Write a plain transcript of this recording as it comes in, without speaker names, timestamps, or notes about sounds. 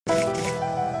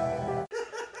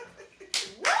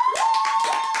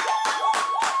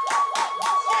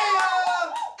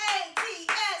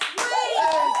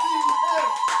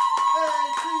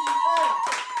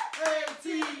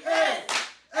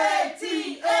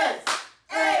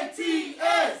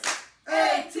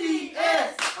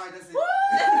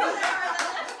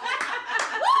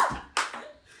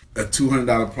a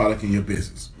 $200 product in your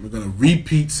business. We're going to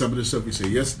repeat some of the stuff we said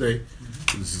yesterday.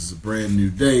 This is a brand new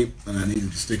day, and I need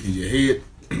it to stick in your head.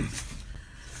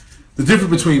 The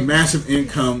difference between massive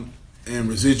income and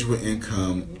residual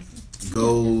income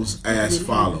goes as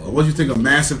follows. What do you think of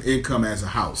massive income as a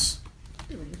house?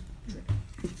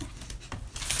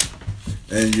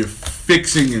 And you're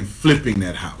fixing and flipping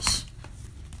that house.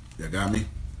 You got me?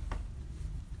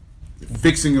 You're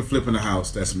fixing and flipping a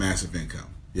house, that's massive income.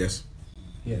 Yes?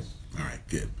 Yes. All right,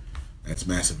 good. That's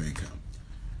massive income.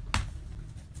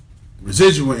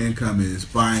 Residual income is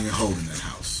buying and holding that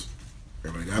house.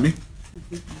 Everybody got me?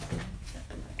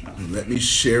 Let me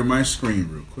share my screen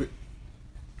real quick.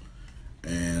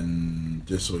 And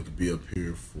just so it could be up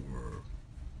here for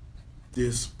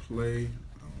display.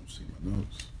 I don't see my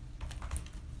notes.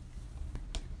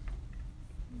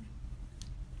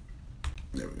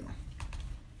 There we go.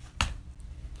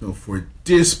 So for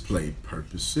display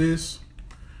purposes,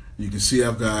 you can see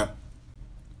I've got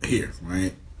here,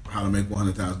 right? How to make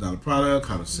 $100,000 product,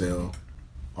 how to sell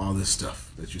all this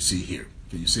stuff that you see here.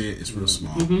 Can you see it? It's real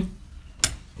small. So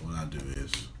what I'll do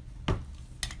is I'll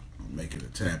make it a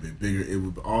tad bit bigger. It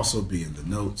will also be in the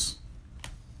notes,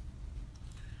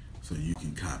 so you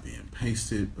can copy and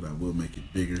paste it, but I will make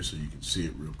it bigger so you can see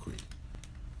it real quick.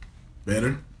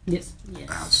 Better? Yes. Yes.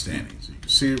 Outstanding. So you can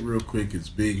see it real quick. It's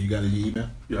big. You got any email?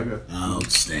 Yeah, I got it.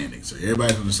 Outstanding. So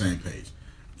everybody's on the same page.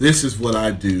 This is what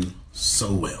I do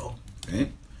so well.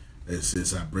 Okay? This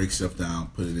is I break stuff down,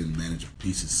 put it in manageable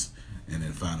pieces, and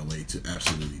then find a way to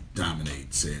absolutely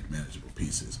dominate said manageable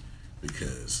pieces,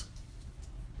 because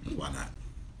why not?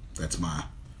 That's my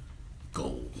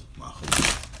goal, my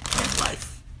whole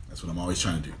life. That's what I'm always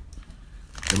trying to do.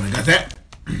 Everybody got that?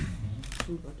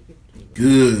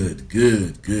 Good,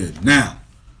 good, good. Now,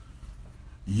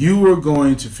 you're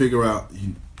going to figure out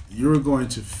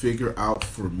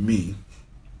for me,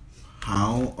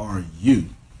 how are you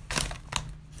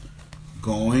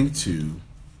going to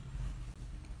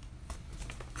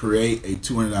create a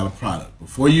 $200 product?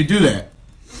 Before you do that,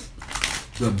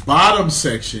 the bottom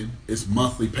section is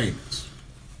monthly payments,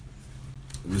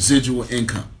 residual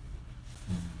income.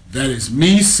 That is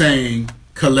me saying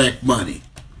collect money.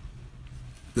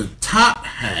 The top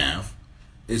half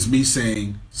is me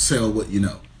saying sell what you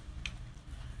know.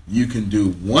 You can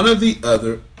do one or the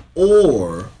other,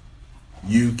 or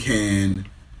you can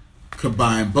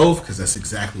combine both, because that's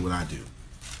exactly what I do.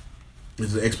 This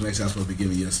is the explanation I was supposed to be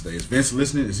giving yesterday. Is Vince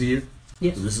listening? Is he here?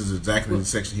 Yes. So this is exactly the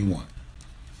section he wanted.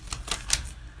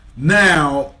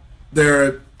 Now, there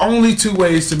are only two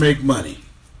ways to make money.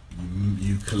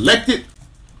 You collect it,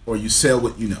 or you sell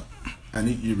what you know. I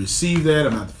need you to receive that.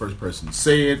 I'm not the first person to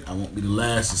say it. I won't be the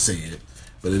last to say it,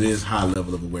 but it is high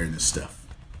level of awareness stuff.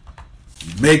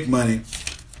 You make money,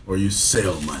 or you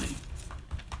sell money.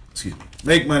 Excuse me.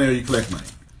 Make money, or you collect money.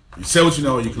 You sell what you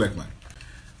know, or you collect money.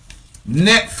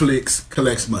 Netflix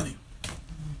collects money.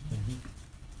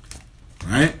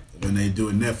 Right? When they do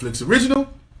a Netflix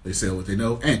original, they sell what they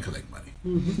know and collect money.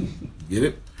 Get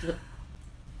it?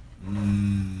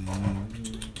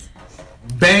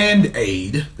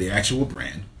 Band-Aid, the actual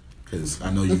brand, because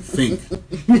I know you think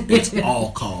it's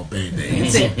all called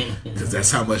Band-Aids, because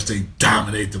that's how much they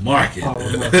dominate the market.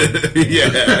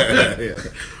 Yeah.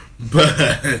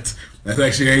 But that's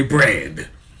actually a brand.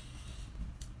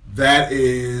 That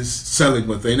is selling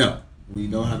what they know. We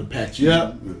know how to patch you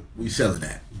up. We selling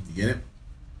that. You get it?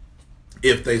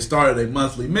 If they started a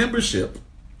monthly membership,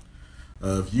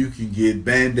 you can get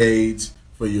Band-Aids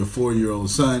for your 4-year-old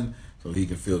son, so he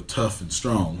can feel tough and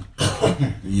strong,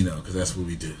 you know, because that's what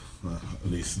we do.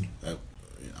 At least I'm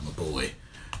a boy.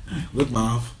 Look,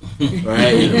 Mom,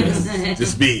 right? You know,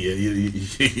 just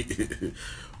me.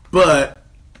 But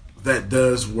that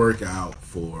does work out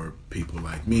for people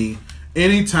like me.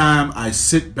 Anytime I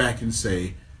sit back and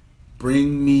say,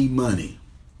 bring me money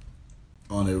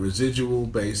on a residual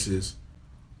basis,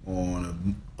 on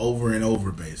an over and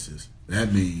over basis,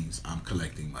 that means I'm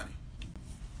collecting money.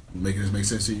 Making this make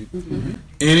sense to you? Mm-hmm.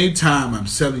 Anytime I'm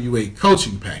selling you a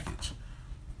coaching package,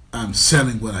 I'm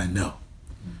selling what I know.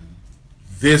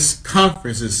 Mm-hmm. This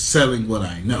conference is selling what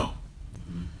I know.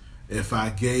 Mm-hmm. If I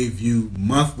gave you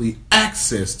monthly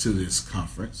access to this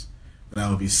conference, then I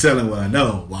would be selling what I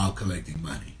know while collecting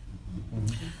money. Mm-hmm.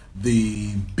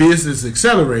 The business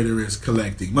accelerator is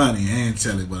collecting money and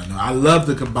selling what I know. I love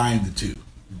to combine the two.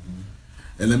 Mm-hmm.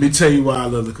 And let me tell you why I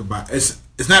love to combine.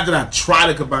 It's not that I try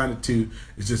to combine the two.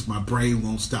 It's just my brain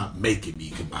won't stop making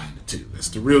me combine the two. That's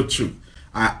the real truth.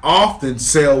 I often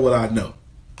sell what I know.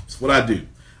 That's what I do.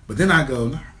 But then I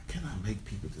go, can I make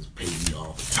people just pay me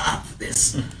all the time for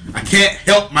this? I can't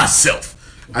help myself.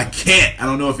 I can't. I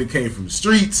don't know if it came from the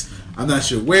streets. I'm not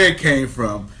sure where it came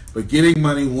from, but getting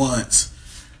money once,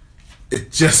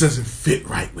 it just doesn't fit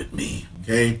right with me.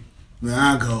 Okay.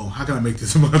 Now I go, how can I make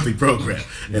this a monthly program?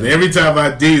 And every time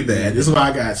I do that, this is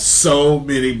why I got so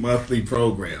many monthly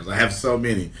programs. I have so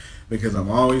many because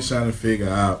I'm always trying to figure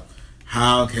out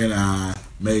how can I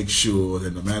make sure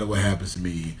that no matter what happens to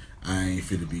me, I ain't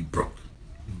fit to be broke.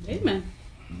 Amen.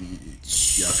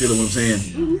 Y'all feel what I'm saying?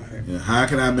 Mm-hmm. You know, how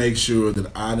can I make sure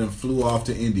that I done flew off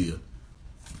to India,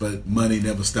 but money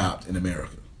never stopped in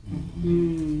America?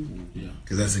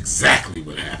 Because that's exactly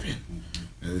what happened.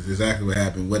 That's exactly what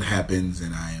happened. What happens,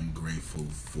 and I am grateful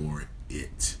for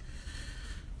it.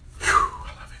 Whew,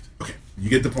 I love it. Okay, you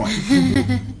get the point.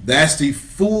 That's the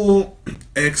full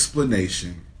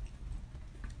explanation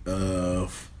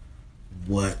of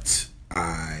what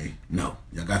I know.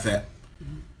 Y'all got that?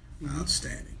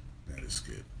 Outstanding. That is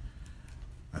good.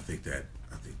 I think that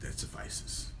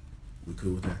suffices. We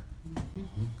cool with that?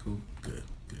 Cool. Good.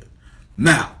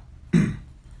 Now,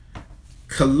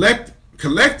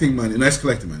 collecting money. That's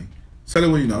collecting money. Sell it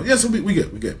when you know. Yes, we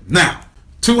good. Now,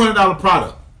 $200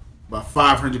 product by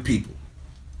 500 people.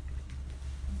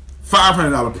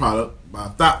 $500 product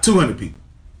by 200 people.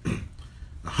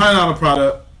 $100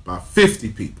 product by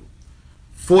 50 people.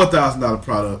 $4,000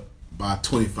 product by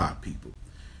 25 people.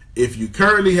 If you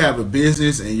currently have a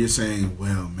business and you're saying,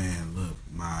 well, man, look,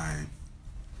 my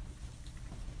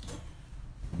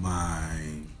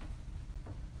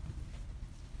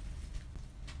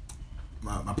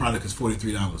product is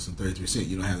 $43.33.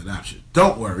 You don't have that option.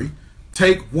 Don't worry.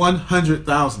 Take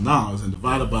 $100,000 and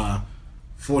divide it by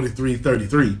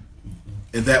 43.33,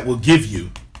 and that will give you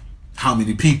how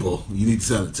many people you need to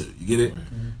sell it to. You get it?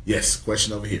 Mm-hmm. Yes.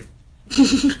 Question over here.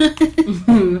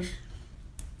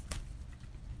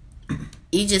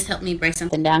 You just helped me break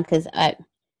something down because I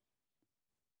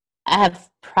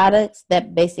have products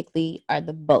that basically are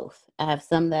the both. I have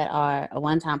some that are a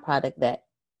one-time product that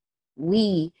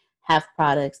we have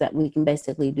products that we can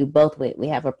basically do both with. We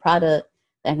have a product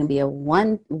that can be a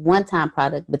one-time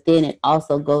product, but then it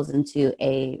also goes into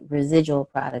a residual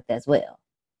product as well.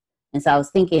 And so I was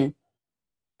thinking,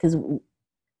 because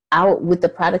with the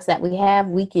products that we have,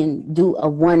 we can do a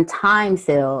one-time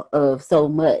sale of so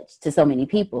much to so many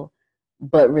people.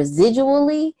 But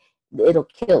residually, it'll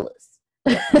kill us.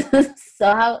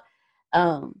 So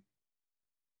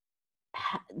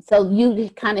so you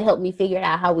kind of helped me figure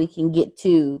out how we can get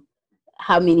to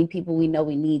how many people we know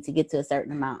we need to get to a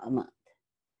certain amount a month.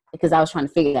 Because I was trying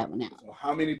to figure that one out. So what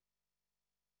am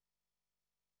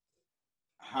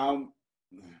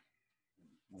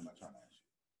I trying to ask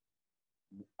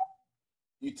you?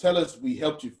 You tell us we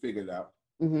helped you figure it out,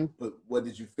 but what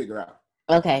did you figure out?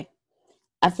 Okay.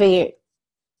 I figured,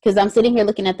 because I'm sitting here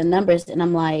looking at the numbers and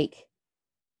I'm like,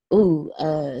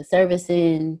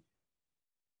 servicing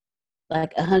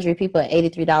like 100 people at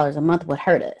 $83 a month would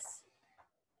hurt us.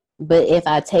 But if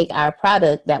I take our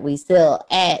product that we sell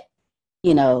at,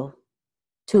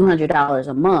 $200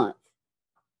 a month,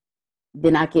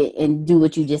 then I can, and do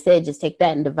what you just said, just take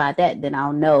that and divide that, then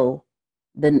I'll know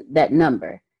that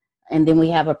number. And then we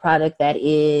have a product that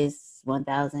is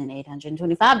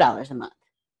 $1,825 a month.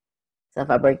 So if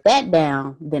I break that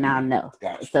down, then I'll know.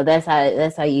 Gotcha. So that's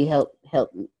how you help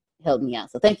me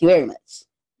out. So thank you very much.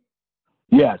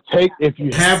 Yeah, if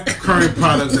you have current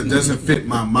products that doesn't fit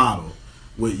my model,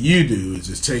 what you do is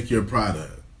just take your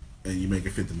product and you make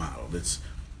it fit the model. That's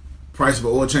price of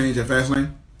oil change at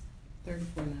Fastlane?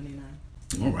 $34.99.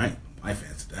 All right, life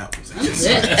answered that was. I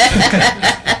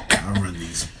run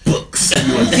these books.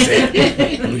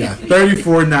 We got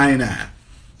 $34.99.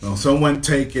 So someone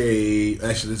actually,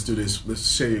 let's do this. Let's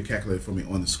share your calculator for me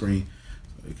on the screen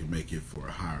so we can make it for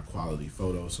a higher quality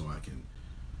photo so I can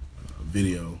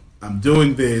video. I'm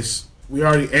doing this. We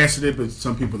already answered it, but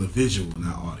some people are visual,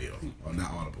 not audio, or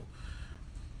not audible.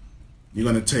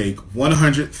 You're going to take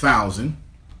 100,000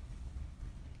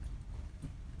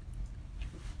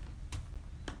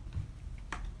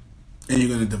 and you're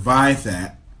going to divide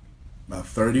that by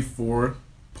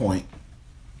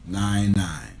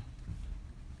 34.99.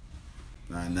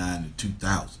 99 to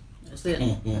 2,000. That's it.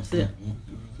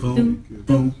 Boom,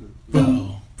 boom,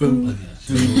 boom, boom.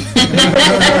 That's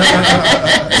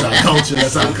our culture.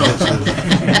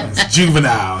 It's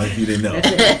juvenile, if you didn't know.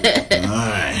 All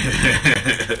right.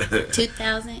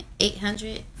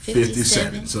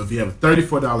 2,857. So if you have a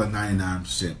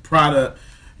 $34.99 product,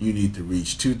 you need to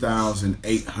reach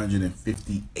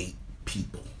 2,858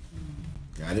 people.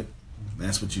 Got it?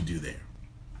 That's what you do there.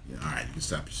 Yeah, all right, you can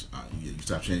stop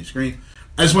sharing your screen.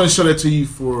 I just want to show that to you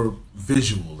for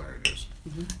visual learners.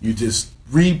 You just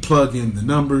re-plug in the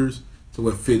numbers to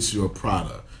what fits your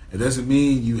product. It doesn't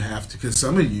mean you have to, because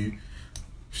some of you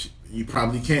you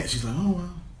probably can't. She's like, oh, well,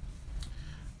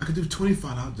 I could do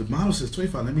 $25. The model says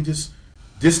 $25. Let me just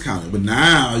discount it. But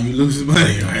now you losing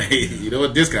money, right? You don't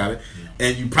want to discount it.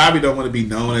 And you probably don't want to be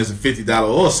known as a $50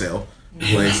 oil sale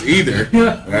place either,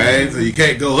 right? So you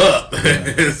can't go up.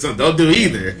 So don't do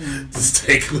either. Just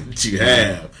take what you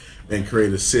have and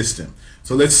create a system.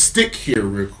 So let's stick here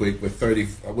real quick with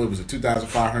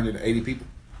 2,580 people?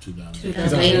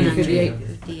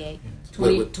 2,858.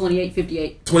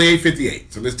 2858.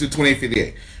 2858. So let's do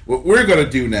 2858. What we're going to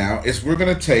do now is we're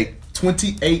going to take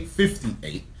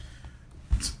 2858.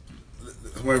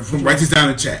 Write this down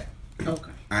in chat.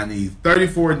 Okay. I need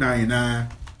 $34.99,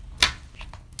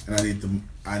 and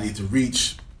I need to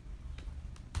reach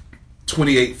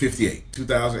 2858.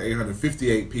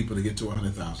 2,858 people to get to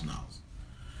 $100,000.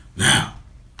 Now,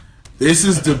 this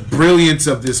is the brilliance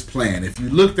of this plan. If you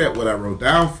looked at what I wrote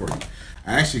down for you,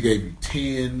 I actually gave you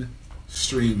 10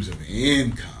 streams of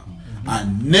income. I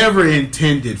never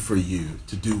intended for you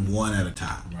to do one at a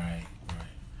time. Right.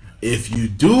 If you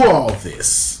do all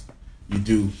this, you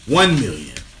do 1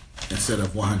 million instead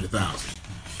of 100,000.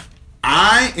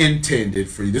 I intended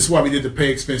for you, this is why we did the pay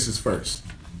expenses first.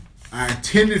 I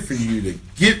intended for you to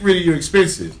get rid of your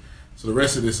expenses so the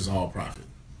rest of this is all profit.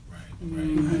 Right.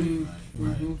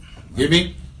 Get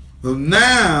me? So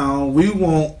now we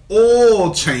want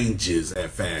oil changes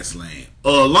at Fastlane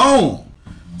alone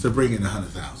to bring in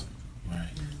 100,000. Right.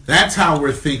 That's how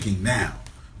we're thinking now.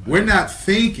 We're not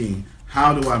thinking,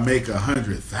 how do I make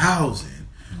 100,000?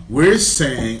 We're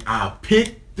saying, I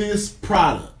picked this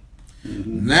product.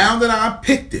 Now that I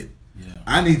picked it,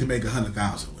 I need to make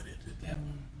 100,000 with it.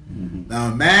 Now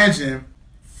imagine,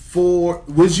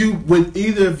 would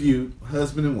either of you,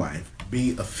 husband and wife,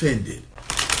 be offended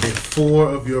if 4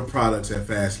 of your products at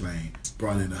Fastlane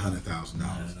brought in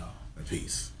 $100,000 a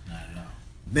piece? Not at all.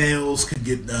 Nails can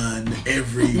get done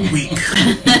every week.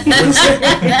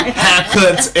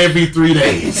 Haircuts every 3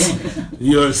 days.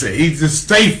 You know what I'm saying? He just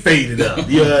stay faded up.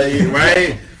 You know,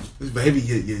 right? Baby,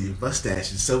 your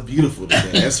mustache is so beautiful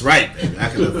today. That's right, baby. I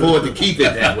can afford to keep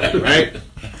it that way, right?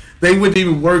 They wouldn't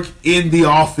even work in the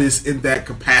office in that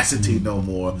capacity no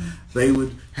more. They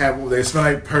would they smell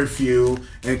like perfume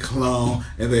and cologne,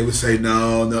 and they would say,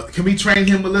 no. Can we train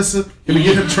him, Melissa? Can we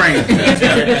get him trained?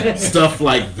 Stuff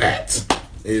like that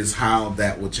is how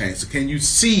that will change. So can you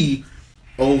see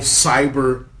old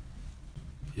cyber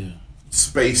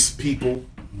space people?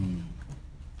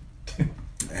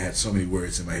 I had so many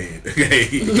words in my head. Okay.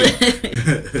 You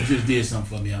just did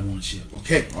something for me I want to share.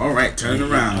 Okay, all right, turn it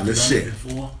around. Let's share.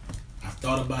 Before, I've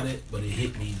thought about it, but it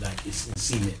hit me like it's in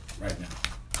cement right now.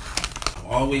 I've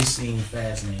always seen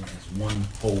Fastlane as one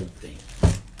whole thing.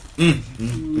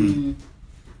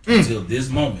 Until this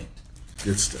moment.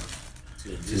 Good stuff.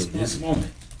 Until this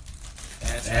moment.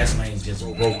 Fastlane just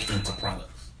broke into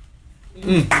products.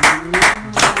 When I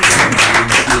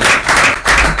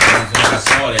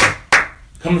saw that,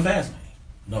 come to Fastlane.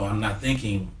 No, I'm not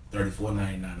thinking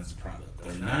 $34.99 as a product,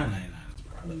 $39.99 as a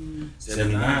product, $79.99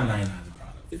 as a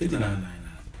product, $59.99 as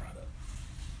a product.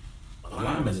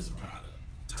 Alignment is a product.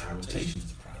 Tire rotation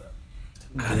is a product.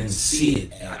 I didn't see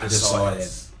it. I just saw it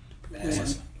as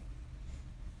Fastlane.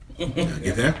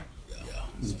 Get that?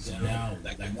 So now,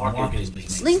 like market is making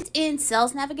sense. LinkedIn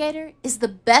Sales Navigator is the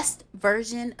best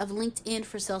version of LinkedIn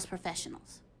for sales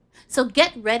professionals. So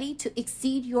get ready to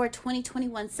exceed your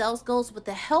 2021 sales goals with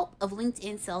the help of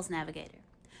LinkedIn Sales Navigator.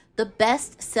 The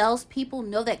best salespeople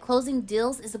know that closing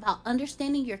deals is about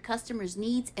understanding your customers'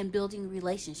 needs and building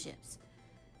relationships.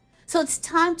 So it's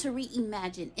time to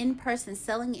reimagine in-person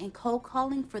selling and cold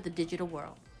calling for the digital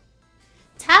world.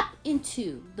 Tap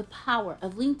into the power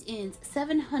of LinkedIn's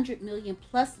 700 million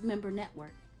plus member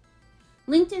network.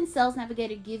 LinkedIn Sales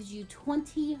Navigator gives you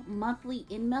 20 monthly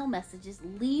email messages,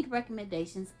 lead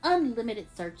recommendations, unlimited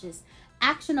searches,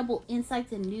 actionable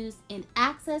insights and news, and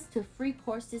access to free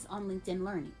courses on LinkedIn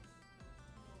Learning.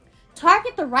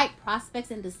 Target the right prospects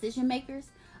and decision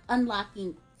makers,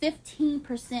 unlocking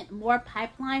 15% more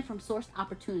pipeline from sourced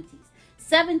opportunities,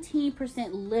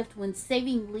 17% lift when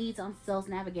saving leads on Sales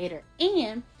Navigator,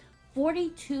 and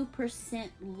 42%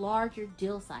 larger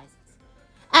deal sizes.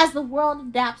 As the world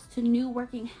adapts to new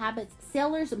working habits,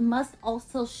 sellers must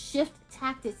also shift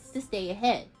tactics to stay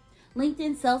ahead.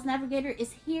 LinkedIn Sales Navigator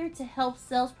is here to help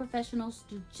sales professionals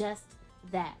do just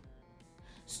that.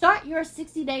 Start your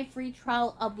 60-day free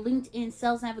trial of LinkedIn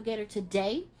Sales Navigator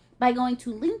today by going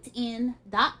to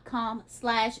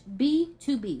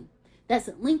linkedin.com/B2B. That's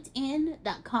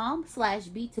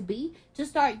linkedin.com/B2B to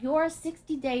start your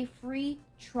 60-day free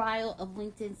trial of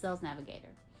LinkedIn Sales Navigator.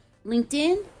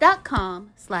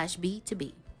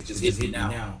 LinkedIn.com/B2B. Just hit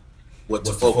now what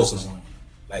to focus focus on.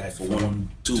 like for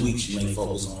 1-2 weeks, you may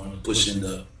focus on pushing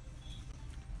the.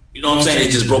 You know what I'm saying? They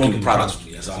just broken the products for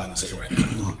me. That's all I can say right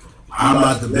now. I'm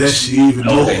about to bless you even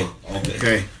more.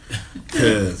 Okay.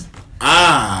 Because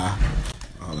I'm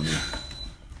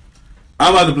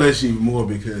about to bless you even more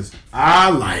because I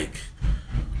like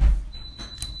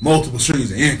multiple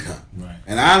streams of income. Right.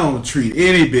 And I don't treat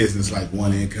any business like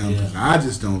one income because I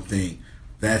just don't think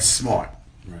that's smart.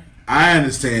 Right. I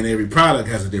understand every product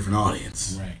has a different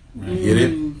audience. Right. Get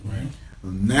it? Right.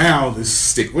 Now let's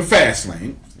stick with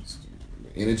Fastlane.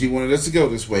 Energy wanted us to go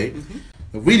this way.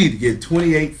 But we need to get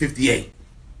 2858.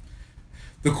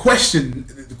 The question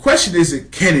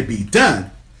isn't can it be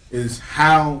done? Is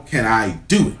how can I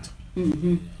do it?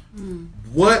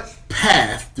 What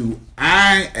path do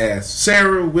I, as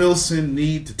Sarah Wilson,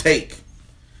 need to take?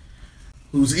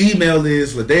 Whose email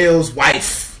is Ladale's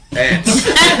wife at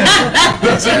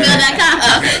gmail.com.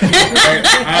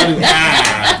 How do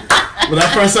I? When I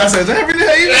first saw, I said, "Is that everything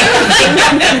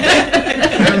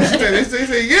they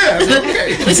say, yeah. I said,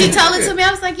 okay. When she told it to me,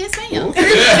 I was like, yes, ma'am.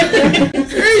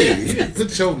 Okay.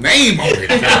 Put your name on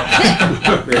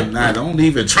it. Nah, don't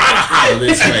even try to holler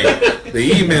this way.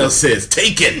 The email says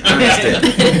taken.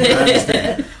 I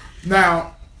understand.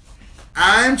 Now,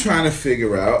 I'm trying to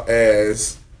figure out,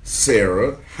 as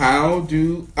Sarah, how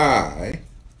do I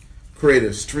create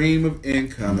a stream of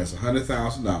income that's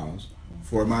 $100,000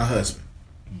 for my husband?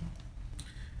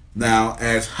 Now,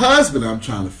 as husband, I'm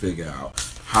trying to figure out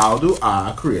how do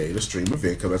I create a stream of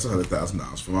income that's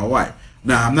 $100,000 for my wife.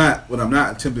 Now, what I'm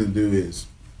not attempting to do is,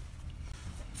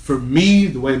 for me,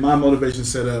 the way my motivation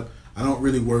is set up, I don't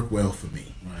really work well for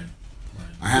me. Right.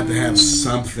 I have to have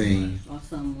something Or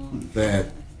someone.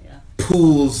 that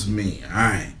pulls me. All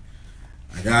right,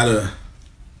 I gotta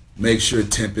make sure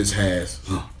Tempest has.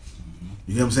 You know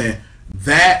what I'm saying?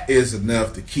 That is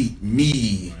enough to keep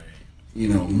me,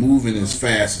 moving as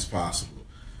fast as possible.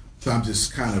 So I'm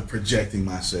just kind of projecting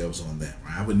myself on that.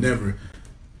 Right? I would never.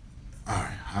 All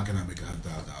right, how can I make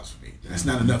 $100,000 for me? That's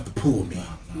not enough to pull me.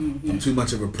 I'm too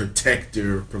much of a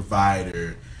protector,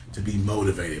 provider to be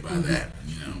motivated by that.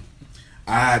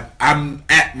 I'm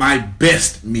at my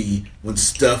best me when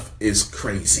stuff is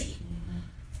crazy.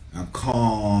 I'm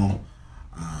calm.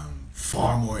 I'm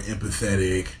far more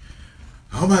empathetic.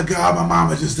 Oh my God, my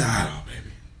mama just died. Oh,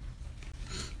 baby.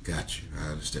 Got you. I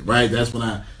understand. Right? That's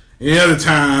when any other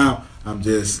time, I'm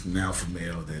just an alpha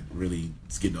male that really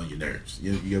is getting on your nerves.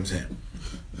 You know what I'm saying?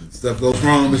 When stuff goes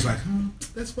wrong, it's like,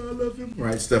 that's why I love him.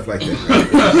 Right? Stuff like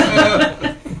that.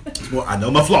 Right? Well, I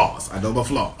know my flaws.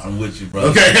 I'm with you, bro.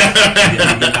 Okay.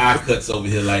 Getting eye cuts over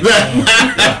here like I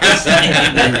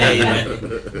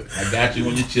got you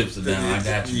when your chips are down. I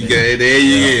got you. Okay, there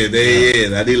you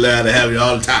is. I need to learn to have you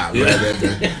all the time. Right?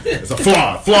 It's a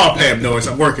flaw, Pam Norris.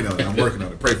 I'm working on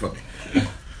it. Pray for me.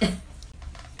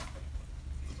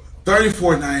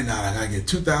 $34.99. I gotta get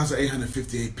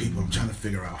 2,858 people. I'm trying to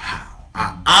figure out how.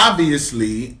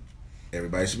 Obviously,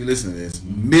 everybody should be listening to this.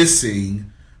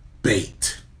 Missing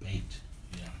bait.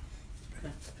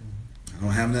 I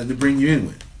don't have nothing to bring you in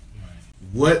with.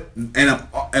 What? And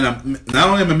I'm not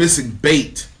only am I missing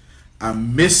bait,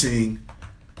 I'm missing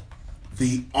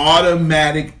the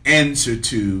automatic answer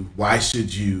to why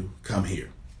should you come here.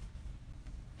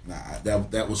 Nah,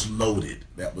 that was loaded.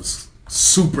 That was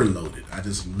super loaded. I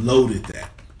just loaded that.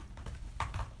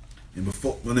 And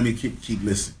let me keep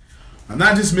listening. I'm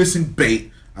not just missing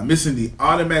bait. I'm missing the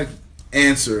automatic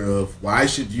answer of why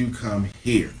should you come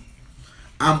here.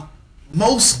 I'm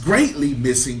most greatly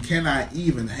missing, can I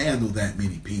even handle that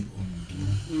many people?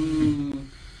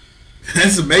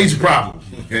 That's a major problem.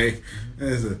 Okay,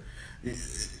 there's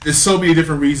so many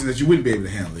different reasons that you wouldn't be able to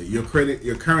handle it. Your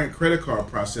current credit card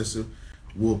processor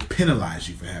will penalize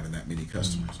you for having that many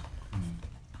customers.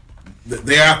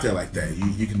 They're out there like that.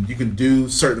 You can do a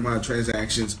certain amount of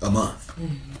transactions a month.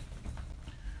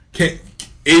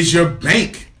 Is your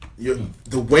bank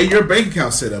the way your bank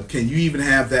account's set up? Can you even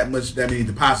have that many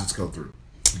deposits go through?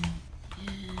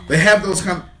 They have those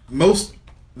kind of, most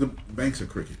the banks are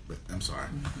crooked, but I'm sorry.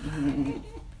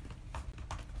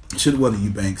 Should one of you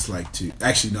banks like to?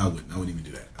 Actually, no, I wouldn't even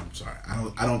do that. I'm sorry.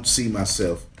 I don't see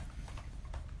myself.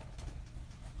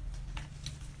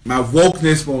 My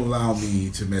wokeness won't allow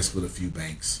me to mess with a few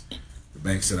banks. The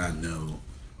banks that I know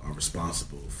are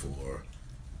responsible for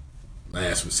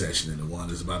last recession and the one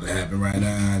that's about to happen right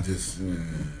now.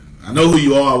 I know who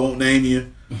you are. I won't name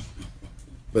you,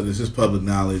 but it's just public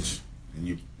knowledge,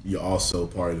 and you're also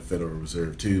part of the Federal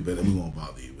Reserve too. But we won't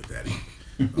bother you with that.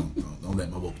 Don't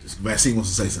let my wokeness. Vaccine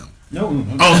wants to say something. No.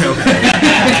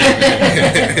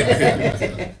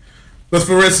 Okay. But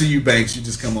for the rest of you banks, you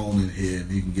just come on in here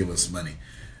and you can give us money.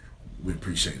 We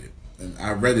appreciate it. and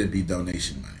I'd rather it be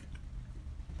donation money.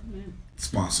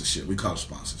 Sponsorship. We call it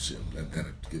sponsorship.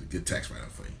 That'll get tax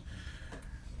write-off for you.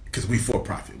 Because we for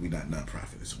profit. We not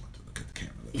non-profit. I just want to look at the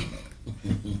camera. Let me know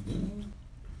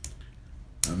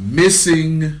that. I'm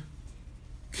missing.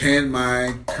 Can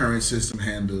my current system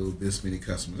handle this many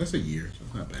customers? That's a year. So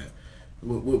it's not bad.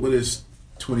 What is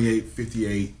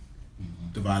 2858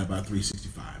 divided by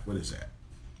 365? What is that?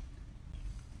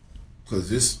 Because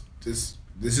this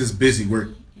is busy work.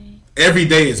 Every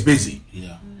day is busy.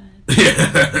 Yeah.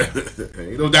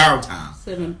 Ain't no downtime.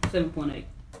 7.8.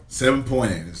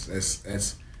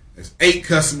 7.8. That's 8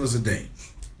 customers a day.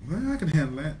 Well, I can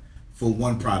handle that for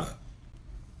one product.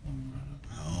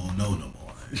 I don't know no more.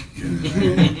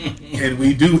 Can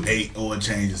we do 8 oil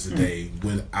changes a day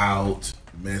without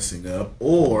messing up?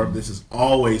 Or this is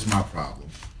always my problem.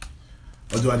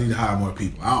 Or do I need to hire more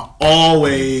people? I'll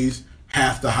always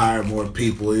have to hire more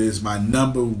people. It is my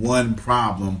number one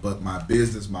problem, but my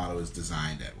business model is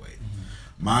designed that way.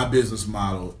 My business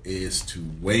model is to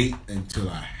wait until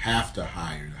I have to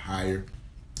hire,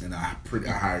 and I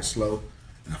hire slow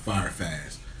and I fire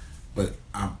fast. But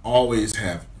I always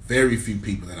have very few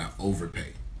people that I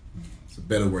overpay. It's a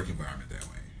better work environment that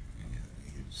way.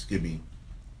 You just give me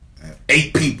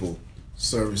 8 people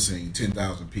servicing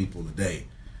 10,000 people a day,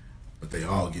 but they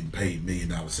all getting paid $1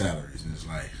 million salaries, and it's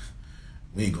like,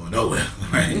 we ain't going nowhere,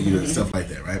 right? Stuff like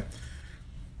that, right?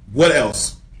 What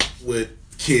else would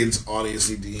kids' audience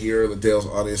need to hear, Liddell's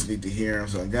audience need to hear?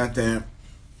 So I got that.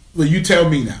 Well, you tell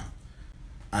me now.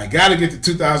 I got to get to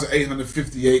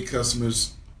 2,858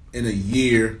 customers in a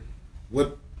year.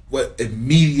 What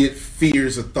immediate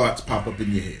fears or thoughts pop up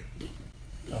in your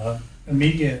head?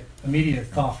 Immediate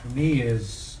thought for me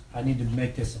is I need to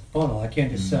make this a funnel. I can't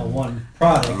just sell one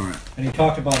product. Right. And he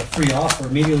talked about a free offer.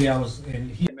 Immediately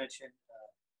he mentioned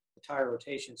the tire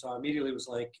rotation. So I immediately was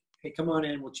like, hey, come on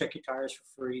in. We'll check your tires for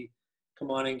free. Come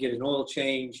on in, get an oil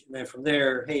change. And then from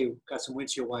there, hey, got some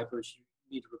windshield wipers.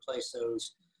 You need to replace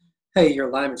those. Hey, your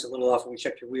alignment's a little off when we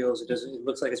check your wheels. It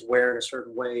looks like it's wearing a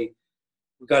certain way.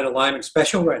 We've got an alignment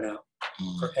special right now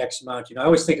for X amount. I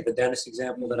always think of the dentist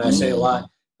example that I say a lot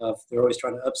of. They're always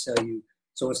trying to upsell you.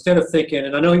 So instead of thinking,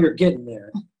 and I know you're getting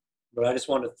there, but I just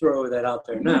want to throw that out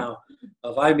there now.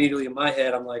 I immediately in my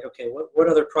head, I'm like, okay, what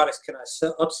other products can I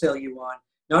upsell you on?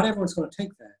 Not everyone's going to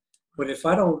take that, but if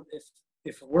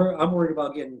I'm worried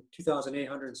about getting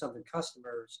 2,800 and something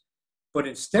customers, but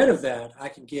instead of that, I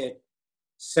can get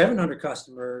 700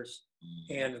 customers,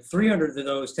 and 300 of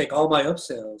those take all my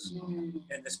upsells,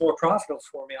 and it's more profitable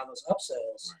for me on those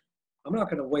upsells. I'm not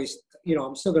going to waste,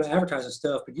 I'm still going to advertise and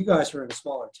stuff, but you guys are in a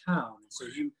smaller town, so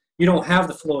you don't have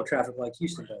the flow of traffic like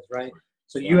Houston does, right?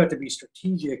 So you have to be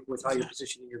strategic with how you're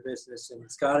positioning your business, and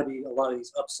it's got to be a lot of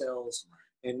these upsells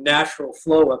and natural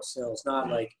flow upsells,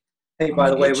 not like, hey, by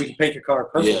the way, we can paint your car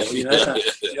purple. That's not,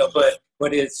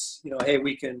 but it's, hey,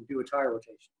 we can do a tire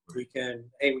rotation. We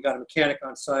got a mechanic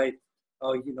on site.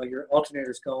 Oh, your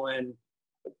alternator's going.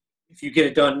 If you get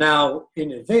it done now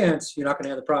in advance, you're not going to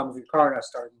have the problem with your car not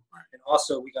starting. And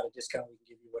also, we got a discount we can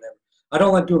give you, whatever. I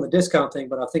don't like doing the discount thing,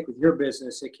 but I think with your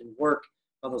business, it can work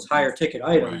on those higher ticket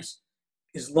items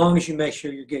as long as you make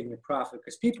sure you're getting your profit.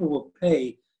 Because people will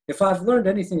pay. If I've learned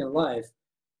anything in life,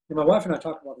 and my wife and I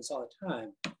talk about this all the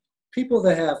time, people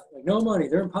that have no money,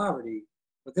 they're in poverty,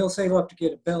 but they'll save up to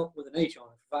get a belt with an H on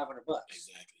it for $500.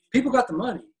 Exactly. People got the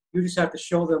money. You just have to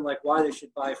show them why they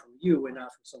should buy from you and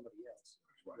not from somebody else.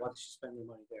 Why they should spend their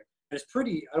money there. And it's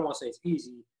pretty, I don't want to say it's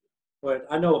easy, but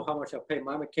I know how much I pay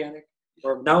my mechanic,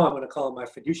 or now I'm going to call him my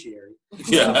fiduciary.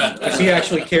 Because he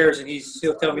actually cares and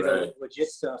he'll tell me the legit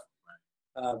stuff.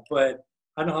 But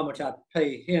I know how much I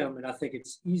pay him, and I think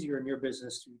it's easier in your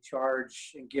business to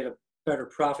charge and get a better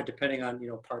profit depending on,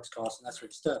 parts costs and that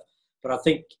sort of stuff. But I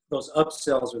think those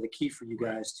upsells are the key for you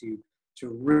guys to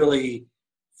really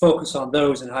focus on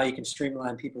those and how you can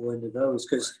streamline people into those.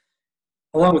 Because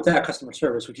along with that, customer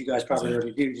service, which you guys probably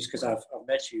already do just because I've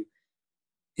met you.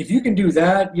 If you can do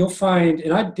that, you'll find,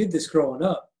 and I did this growing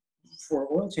up for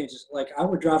oil changes, I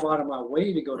would drive out of my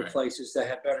way to go to places that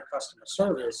had better customer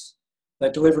service,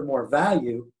 that delivered more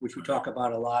value, which we talk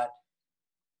about a lot.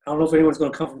 I don't know if anyone's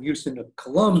going to come from Houston to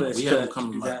Columbus. We have to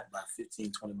come about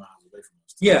 15, 20 miles away from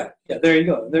us. Yeah, there you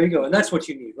go. And that's what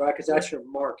you need, right? Because that's your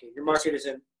market. Your market is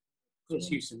in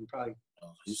Houston, probably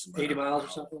 80 miles or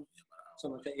something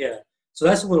like that. Yeah. So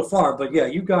that's a little far, but yeah,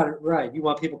 you got it right. You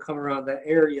want people coming around that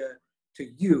area to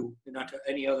you and not to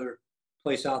any other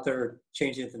place out there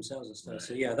changing it themselves and stuff. Right.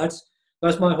 So yeah, that's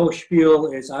my whole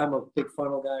spiel. Is I'm a big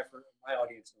funnel guy. For my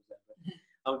audience knows that. But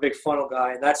I'm a big funnel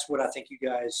guy, and that's what I think you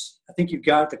guys. I think you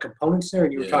got the components there,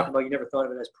 and you were talking about you never thought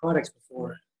of it as products before.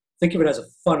 Right. I think of it as a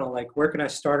funnel. Like, where can I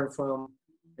start them from,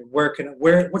 and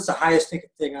what's the highest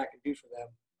ticket thing I can do for them?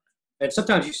 And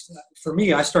sometimes for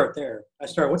me, I start there.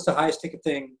 What's the highest ticket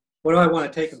thing? What do I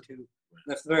want to take them to?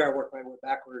 And from there, I work my way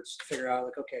backwards to figure out,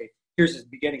 like, okay, here's the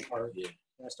beginning part, and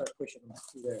I start pushing them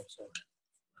through there. So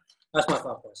that's my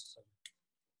thought process.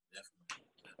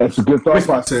 That's a good thought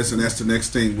process, and that's the next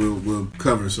thing we'll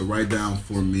cover. So write down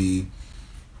for me,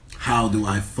 how do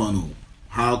I funnel?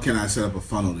 How can I set up a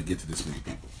funnel to get to this many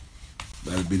people?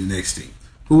 That would be the next thing.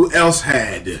 Who else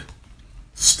had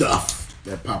stuff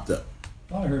that popped up?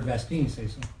 Well, I heard Bastine say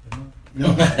something.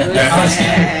 No.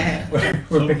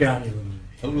 We're picking on you.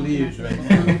 Totally is right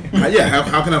now. Yeah,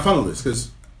 how can I funnel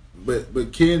this?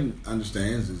 But Ken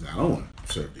understands is I don't want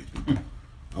to serve these people.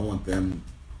 I want them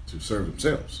to serve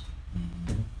themselves.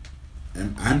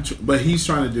 And but he's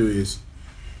trying to do is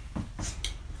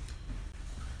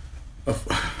a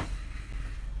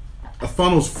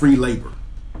funnel's free labor.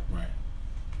 Right.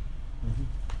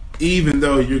 Even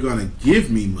though you're going to give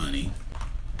me money,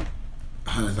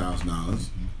 $100,000,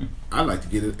 I'd like to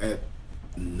get it at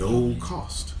no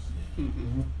cost.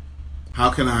 How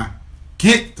can I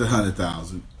get the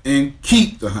 $100,000 and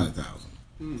keep the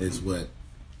 $100,000? Is what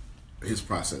his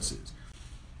process is.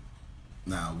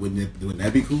 Now, wouldn't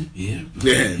that be cool? Yeah.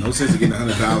 Yeah. No sense in getting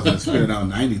 $100,000 and spending out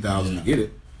 $90,000 to get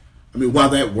it. I mean, while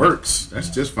that works, that's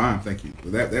just fine. Thank you.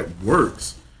 That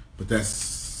works, but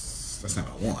that's not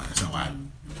what I want. That's not why I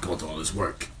go through all this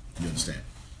work. You understand?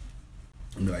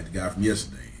 I mean, like the guy from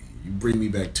yesterday. You bring me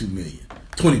back $2 million,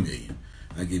 $20 million.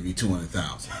 I give you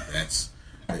 $200,000. That's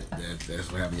what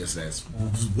happened yesterday. That's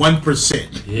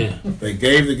 1%. Yeah. They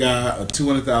gave the guy a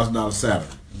 $200,000 salary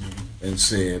and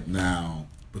said, now,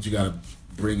 but you got to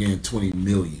bring in $20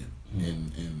 million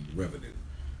in revenue.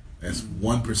 That's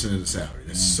 1% of the salary.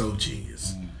 That's so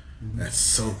genius. That's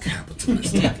so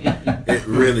capitalistic. It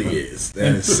really is.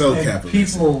 That is so capitalistic.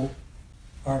 People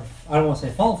are, I don't want to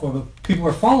say falling for it, but people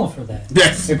are falling for that.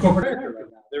 Yes. In corporate America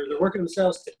right now. They're working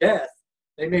themselves to death.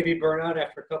 They may be burned out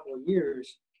after a couple of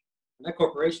years, and that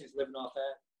corporation is living off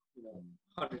that,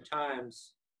 100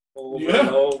 times over and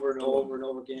over and over and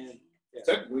over again. Yeah.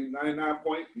 Technically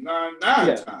 99.99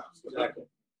 times. Exactly.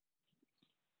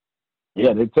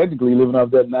 Yeah, they're technically living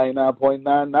off that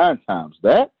 99.99 times.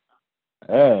 That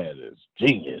is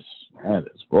genius. That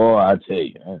is, boy, I tell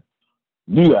you,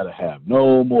 you got to have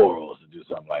no morals to do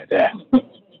something like that.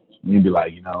 You'd be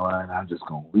like,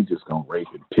 we just gonna rape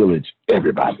and pillage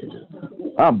everybody.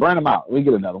 Burn them out. We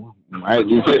get another one, right?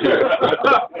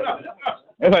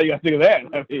 That's how you got to think of that.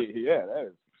 I mean, yeah,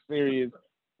 that is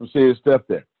some serious stuff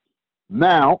there.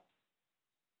 Now,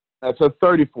 that's a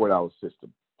 $34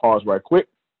 system. Pause right quick.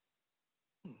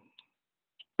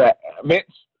 Mitch,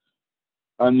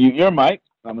 unmute your mic.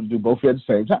 I'm going to do both of you at the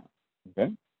same time.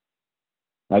 Okay?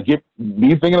 Now,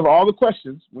 be thinking of all the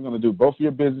questions. We're going to do both of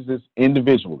your businesses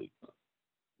individually.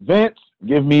 Vince,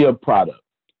 give me a product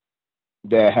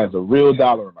that has a real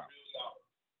dollar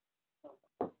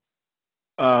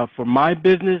amount. For my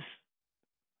business,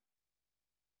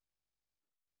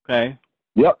 okay.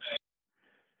 Yep.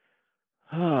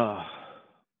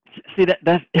 See,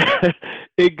 that's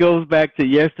it goes back to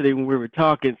yesterday when we were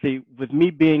talking. See, with me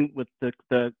being with the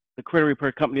credit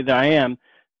repair company that I am,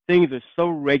 things are so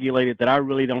regulated that I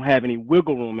really don't have any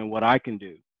wiggle room in what I can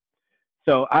do.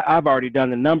 So I've already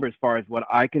done the number as far as what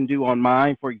I can do on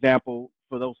mine. For example,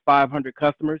 for those 500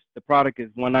 customers, the product is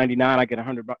 $199. I get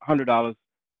 $100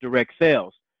 direct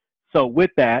sales. So with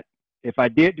that, if I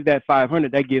did do that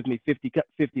 500, that gives me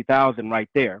 50,000 right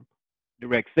there,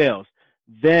 direct sales.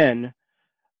 Then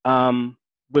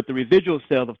with the residual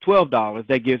sales of $12,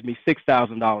 that gives me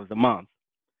 $6,000 a month.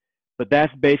 But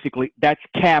that's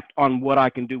capped on what I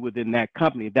can do within that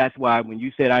company. That's why when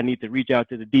you said I need to reach out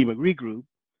to the DeMarie Group,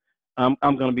 I'm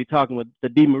going to be talking with the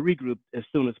DeMarie Group as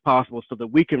soon as possible so that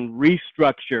we can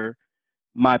restructure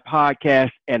my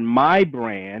podcast and my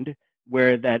brand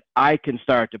where that I can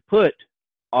start to put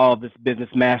all this business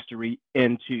mastery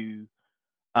into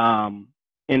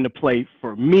play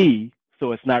for me,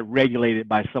 so it's not regulated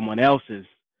by someone else's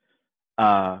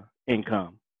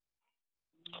income.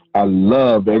 I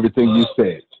love everything you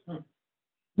said.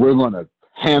 We're going to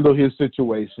handle his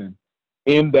situation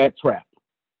in that trap.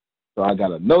 So I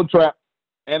got a no trap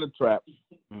and a trap.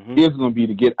 Mm-hmm. His going to be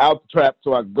to get out the trap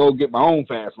so I can go get my own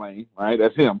fast lane, right?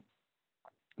 That's him.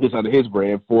 Just under his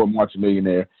brand, for March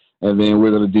Millionaire. And then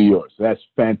we're going to do yours. So that's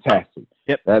fantastic.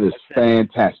 Yep. That is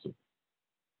fantastic.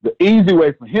 The easy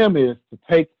way for him is to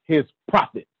take his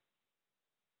profit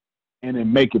and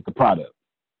then make it the product.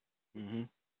 Mm-hmm.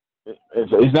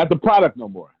 It's not the product no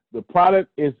more. The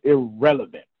product is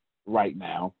irrelevant right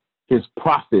now. His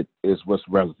profit is what's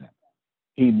relevant.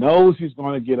 He knows he's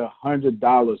going to get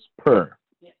 $100 per.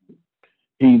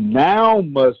 He now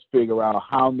must figure out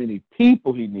how many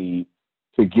people he needs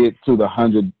to get to the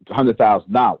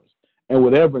 $100,000. And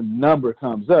whatever number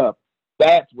comes up,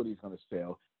 that's what he's going to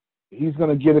sell. He's going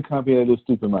to get a company that does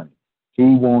stupid money.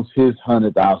 He wants his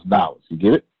 $100,000. You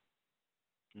get it?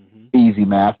 Mm-hmm. Easy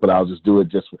math, but I'll just do it.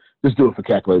 Just do it for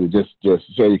calculator. Just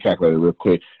share your calculator real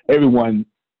quick. Everyone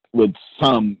with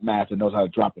some math that knows how to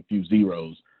drop a few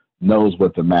zeros knows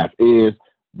what the math is.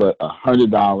 But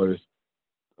 $100.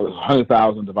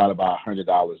 100,000 divided by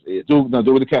 $100 is do it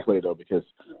with the calculator though, because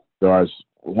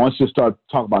once you start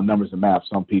talking about numbers and math,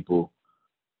 some people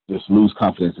just lose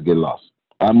confidence and get lost.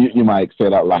 You might say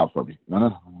it out loud for me.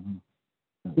 No.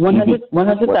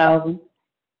 100,000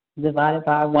 divided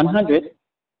by 100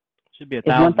 should be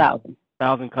 1,000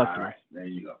 customers. Right, there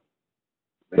you go.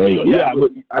 Yeah,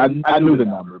 I knew the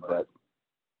number, but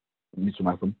mute your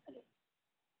microphone.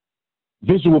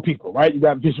 Visual people, right? You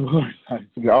got visual learners.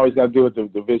 You always got to deal with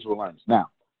the visual learners. Now,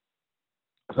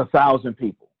 it's 1,000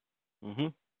 people. Mm-hmm.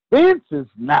 Vince is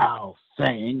now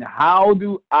saying, how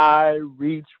do I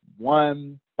reach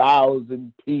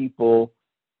 1,000 people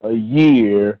a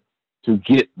year to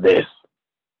get this?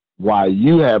 Why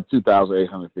you have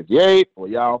 2,858, or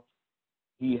y'all,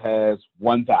 he has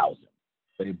 1,000.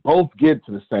 They both get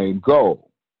to the same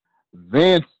goal.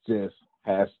 Vince just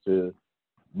has to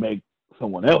make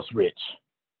someone else rich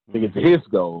to get to his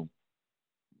goal.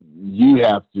 You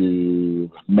have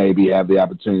to maybe have the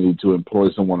opportunity to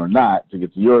employ someone or not to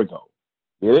get to your goal.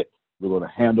 Get it? We're going to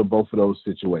handle both of those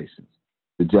situations.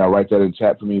 Did y'all write that in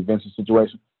chat for me, Vince's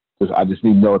situation? Because I just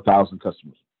need to know 1,000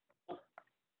 customers.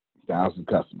 1,000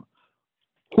 customers.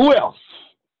 Who else?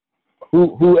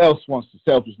 Who else wants to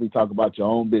selfishly talk about your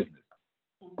own business?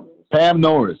 Pam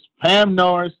Norris. Pam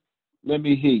Norris, let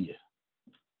me hear you.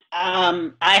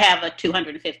 I have a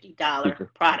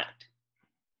 $250 product.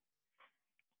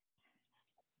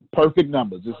 Perfect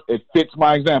number. It fits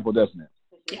my example, doesn't it?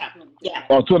 Yeah.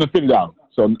 Oh, $250.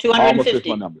 So almost fits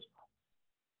my numbers.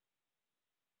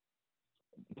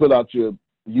 Put out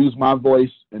use my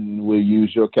voice, and we'll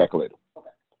use your calculator.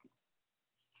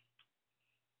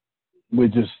 We're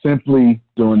just simply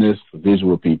doing this for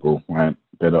visual people, right?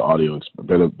 Better audio,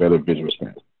 better visual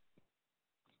experience.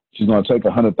 She's going to take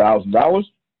 $100,000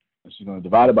 and she's going to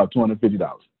divide it by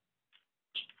 $250.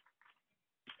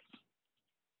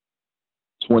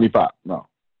 25. No.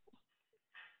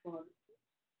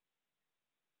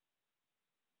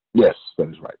 Yes, that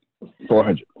is right.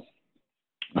 400.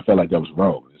 I felt like that was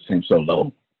wrong. It seemed so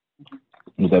low.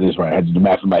 But that is right. I had to do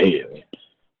math in my head.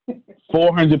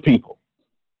 400 people.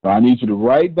 So I need you to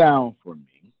write down for me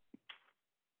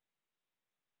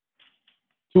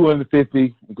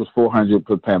 250 equals 400.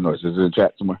 Put Pam Norris. Is it in the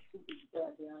chat somewhere?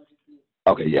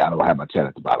 Okay, yeah, I don't have my chat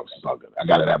at the bottom. It's all good. I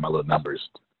got to have my little numbers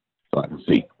so I can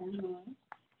see.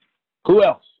 Who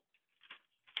else?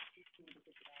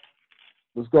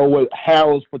 Let's go with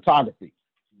Harold's Photography.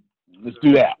 Let's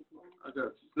do that. I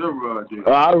got several ideas.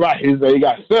 All right, he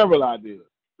got several ideas.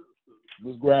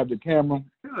 Let's grab the camera.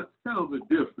 Kind of a bit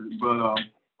different, but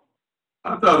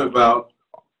I thought about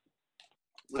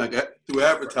through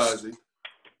advertising,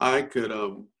 I could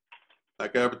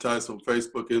advertise on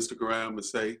Facebook, Instagram, and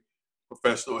say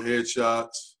professional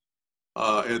headshots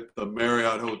at the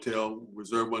Marriott Hotel,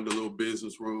 reserve one of the little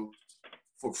business rooms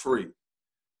for free.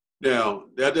 Now,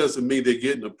 that doesn't mean they're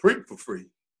getting a print for free.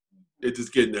 They're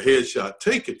just getting the headshot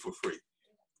taken for free.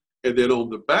 And then on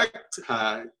the back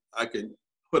side, I can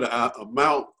put an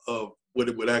amount of what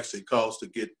it would actually cost to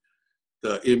get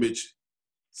the image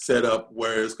set up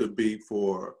where it's going to be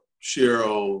for share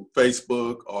on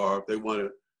Facebook, or if they want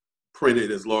to print it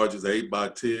as large as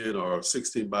 8x10 or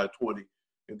 16x20,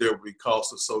 and there will be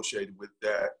costs associated with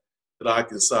that I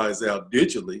can size out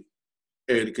digitally,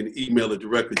 and it can email it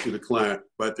directly to the client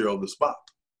right there on the spot.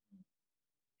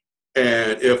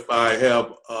 And if I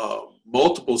have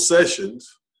multiple sessions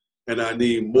and I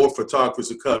need more photographers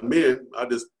to come in, I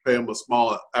just pay them a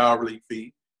small hourly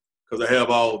fee because I have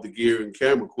all the gear and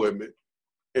camera equipment.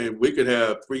 And we could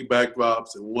have 3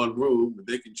 backdrops in one room, and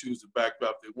they can choose the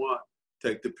backdrop they want,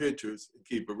 take the pictures, and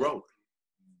keep it rolling.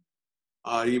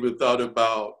 I even thought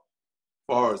about, as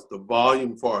far as the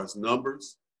volume, as far as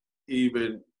numbers,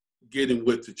 even getting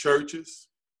with the churches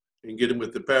and getting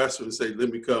with the pastor and say, let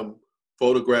me come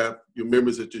photograph your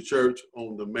members at your church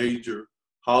on the major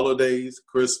holidays,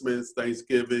 Christmas,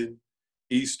 Thanksgiving,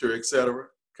 Easter, etc.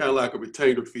 Kind of like a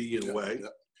retainer fee in a way. Yeah.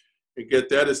 And get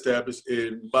that established.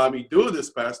 And by me doing this,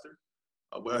 Pastor,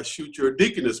 I shoot your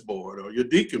deaconess board or your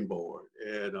deacon board.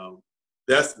 And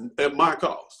that's at my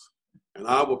cost. And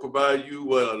I will provide you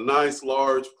with a nice,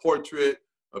 large portrait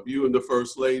of you and the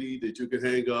first lady that you can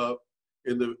hang up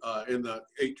in the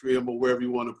atrium or wherever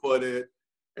you want to put it.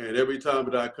 And every time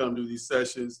that I come to these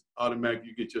sessions, automatically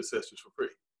you get your sessions for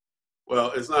free.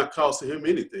 Well, it's not costing him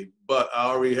anything, but I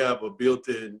already have a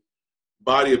built-in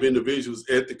body of individuals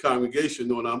at the congregation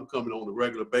knowing I'm coming on a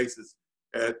regular basis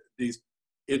at these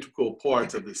integral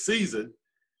parts of the season,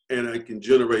 and I can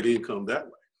generate income that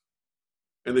way.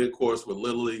 And then, of course, with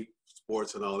Little League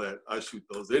sports and all that, I shoot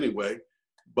those anyway.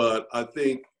 But I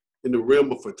think in the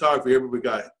realm of photography,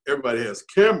 everybody has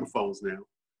camera phones now,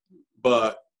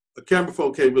 but a camera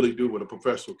phone can't really do what a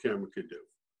professional camera can do.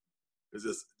 It's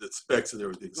just the specs and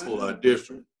everything's a whole lot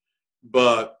different.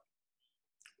 But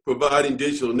providing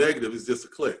digital negative is just a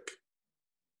click.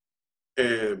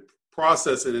 And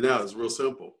processing it out is real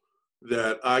simple.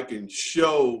 That I can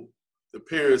show the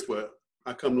parents where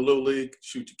I come to Little League,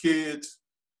 shoot your kids,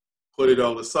 put it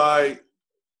on the site,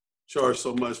 charge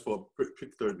so much for a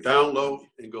particular download,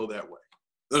 and go that way.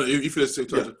 No, you feel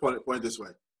the point this way.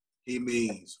 He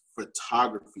means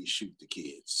photography shoot the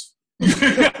kids.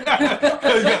 Yeah.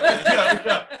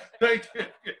 Thank you.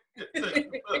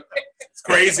 It's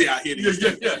crazy out here.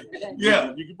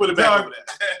 Yeah. You can put it back on that.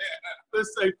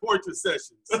 Let's say portrait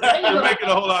sessions. To make it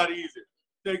a whole lot easier.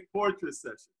 Take portrait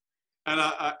sessions. And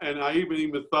I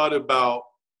even thought about,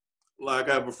 like,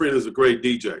 I have a friend who's a great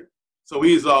DJ. So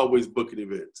he's always booking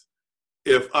events.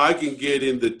 If I can get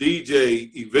in the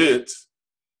DJ events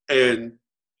and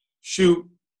shoot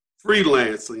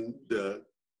freelancing, the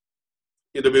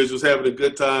individuals having a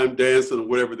good time dancing or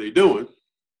whatever they're doing,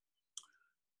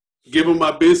 give them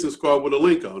my business card with a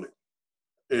link on it.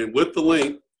 And with the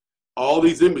link, all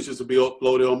these images will be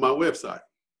uploaded on my website.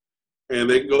 And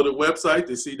they can go to the website,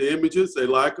 they see the images, they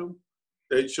like them.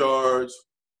 They charge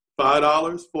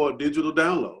 $5 for a digital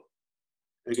download.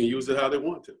 They can use it how they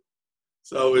want to.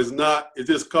 So it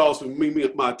just costs me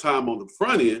my time on the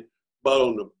front end, but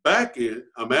on the back end,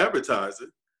 I'm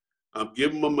advertising. I'm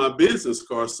giving them my business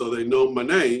card so they know my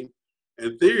name.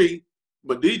 In theory,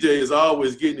 my DJ is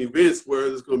always getting events where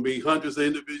there's going to be hundreds of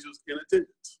individuals in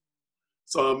attendance.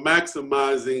 So I'm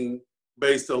maximizing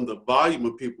based on the volume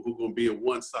of people who are going to be at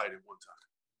one site at one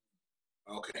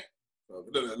time. Okay.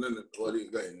 What do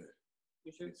you got in there?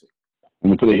 Let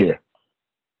me put it here.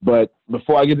 But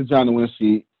before I get to John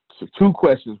Lewinsky, so 2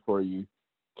 questions for you.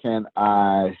 Can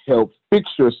I help fix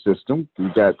your system?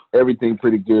 You got everything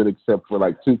pretty good except for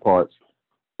like 2 parts.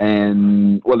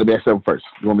 And well, let me ask that first.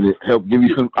 You want me to help give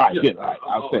you some? All right, good. All right,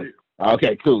 I'll say.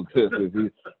 Okay, cool.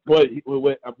 Well,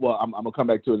 I'm gonna come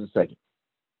back to it in a second.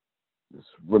 Just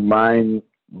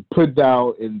put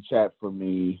down in chat for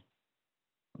me.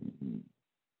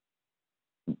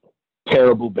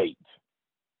 Terrible bait.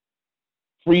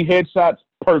 Free headshots,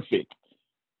 perfect.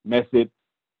 Method,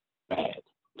 bad.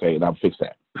 Okay, and I'll fix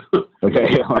that.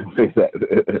 Okay, I'll fix that.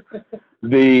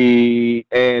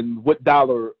 And what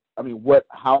dollar? I mean,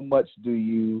 how much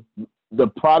do the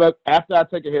product, after I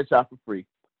take a headshot for free,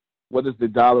 what is the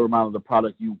dollar amount of the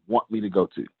product you want me to go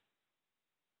to?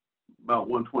 About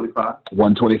 $125.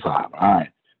 $125. All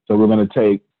right. So we're going to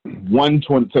take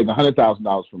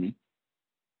 $100,000 from me.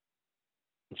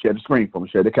 Share the screen for me.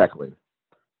 Share the calculator.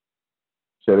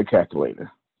 Okay.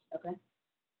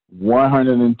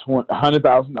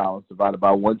 $100,000 divided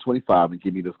by 125 and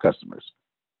give me those customers.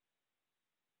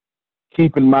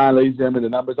 Keep in mind, ladies and gentlemen, the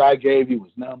numbers I gave you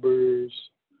was numbers,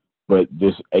 but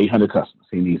there's 800 customers.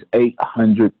 He needs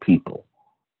 800 people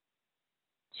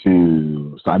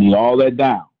so I need all that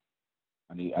down.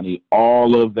 I need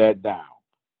all of that down.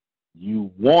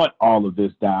 You want all of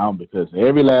this down because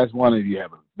every last one of you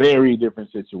have a very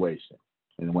different situation.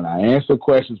 And when I answer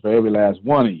questions for every last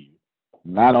one of you,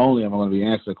 not only am I going to be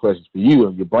answering questions for you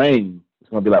and your brain, it's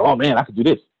going to be like, oh man, I could do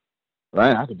this,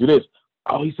 right? I could do this.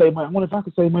 Oh, he saved money. I wonder if I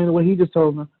could save money the way he just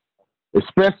told me.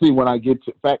 Especially when I get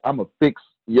to, in fact, I'm going to fix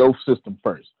your system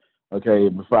first. Okay,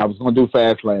 before I was going to do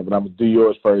Fastlane, but I'm going to do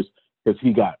yours first because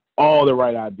he got all the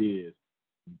right ideas.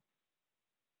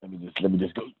 Let me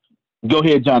just go. Go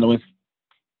ahead, John Lewinsky.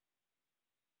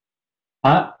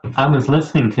 I was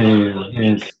listening to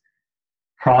his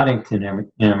product and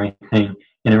everything,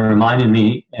 and it reminded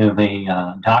me of a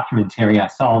documentary I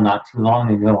saw not too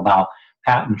long ago about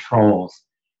patent trolls.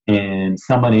 And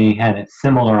somebody had a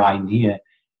similar idea,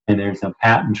 and there's a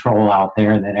patent troll out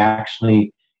there that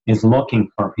actually is looking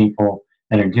for people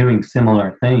that are doing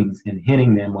similar things and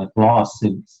hitting them with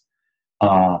lawsuits.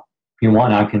 If you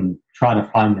want, I can try to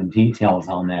find the details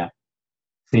on that.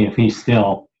 See if he's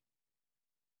still,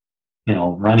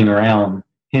 running around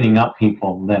hitting up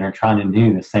people that are trying to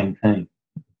do the same thing.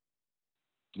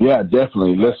 Yeah,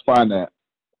 definitely. Let's find that.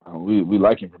 We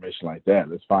like information like that.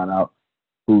 Let's find out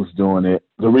who's doing it.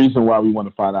 The reason why we want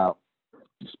to find out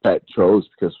is Pat Troll is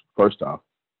because, first off,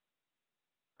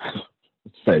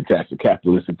 it's a fantastic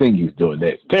capitalistic thing he's doing.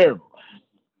 That's terrible.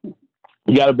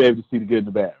 You got to be able to see the good and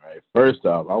the bad, right? First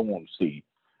off, I want to see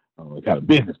what kind of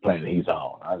business plan he's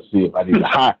on. I see if I need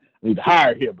to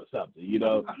hire him or something. You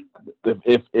know,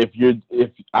 if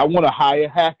I want to hire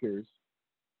hackers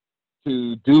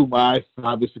to do my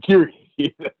cybersecurity,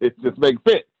 it just makes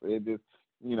sense. It just,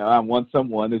 you know, I want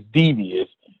someone that's devious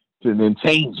to then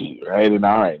change you, right? And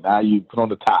all right, now you put on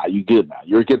the tie, you good now.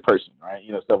 You're a good person, right?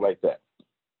 You know, stuff like that.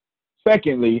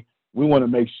 Secondly, we want to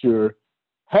make sure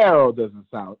Harold doesn't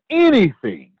sound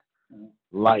anything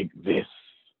like this.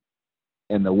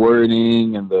 And the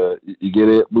wording and you get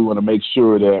it? We want to make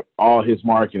sure that all his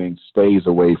marketing stays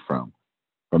away from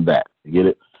that. You get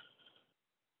it?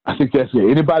 I think that's it.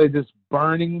 Anybody just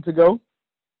burning to go?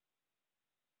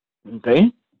 Okay.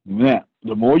 Yeah.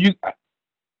 The more you...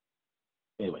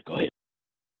 Anyway, go ahead.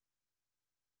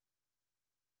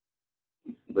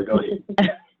 But go ahead.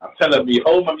 I'm telling you,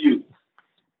 hold my mute.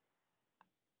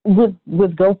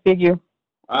 With Go Figure.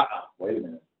 Wait a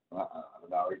minute.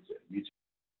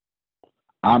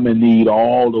 I'm going to need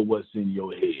all of what's in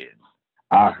your head.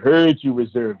 I heard you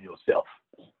reserve yourself.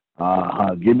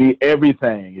 Give me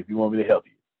everything if you want me to help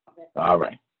you. All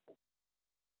right.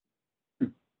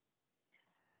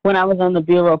 When I was on the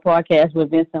Bureau podcast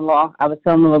with Vincent Law, I was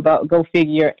telling them about Go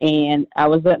Figure, and I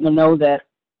was letting them know that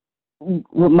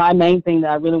my main thing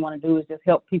that I really want to do is just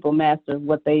help people master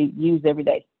what they use every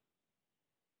day,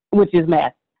 which is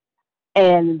math.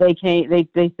 And they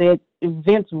said,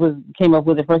 Vince came up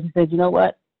with it first. He said, you know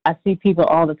what? I see people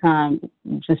all the time,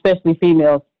 especially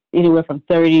females, anywhere from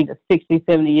 30 to 60,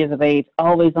 70 years of age,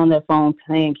 always on their phone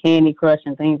playing Candy Crush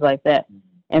and things like that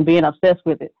and being obsessed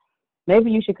with it.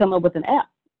 Maybe you should come up with an app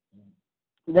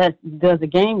that does a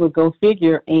game with Go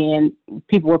Figure and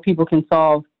where people can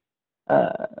solve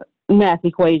math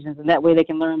equations, and that way they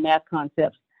can learn math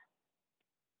concepts.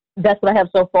 That's what I have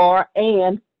so far.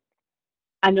 And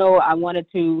I know I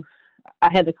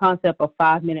had the concept of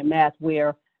 5-minute math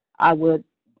where I would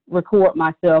record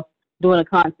myself doing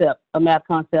a math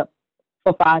concept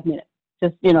for 5 minutes.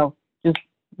 Just get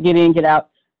in, get out,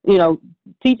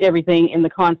 teach everything in the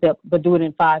concept, but do it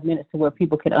in 5 minutes to where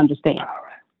people could understand. All right.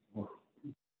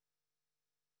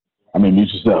 I mean,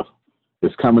 mute yourself.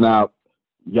 It's coming out.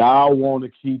 Y'all want to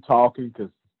keep talking because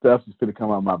stuff is going to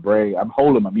come out of my brain. I'm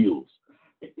holding my mules,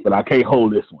 but I can't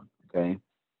hold this one, okay?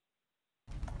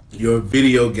 Your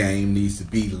video game needs to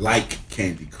be like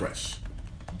Candy Crush.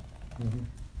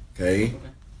 Okay?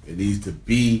 It needs to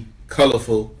be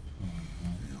colorful.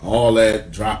 All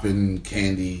that dropping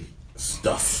candy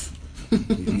stuff.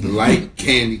 Like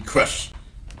Candy Crush.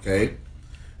 Okay?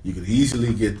 You can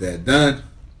easily get that done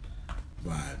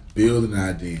by building an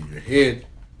idea in your head,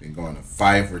 then going to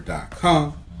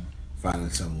Fiverr.com, finding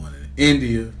someone in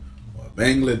India or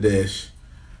Bangladesh,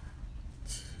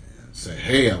 and say,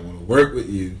 hey, I want to work with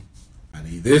you. I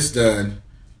need this done,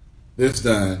 this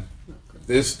done,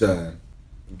 this done,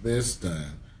 this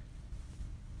done.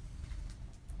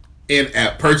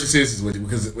 In-app purchases is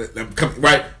because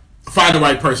right. Find the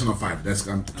right person on Fiverr. That's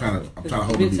I'm trying to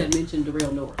hold. Vincent mentioned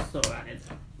Darrell Norris, so I had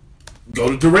to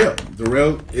go to Darrell.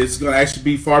 Darrell is going to actually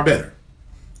be far better.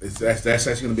 That's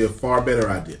actually going to be a far better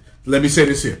idea. Let me say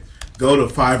this here. Go to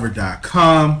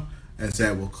Fiverr.com, as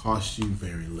that will cost you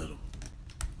very little.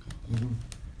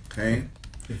 Okay?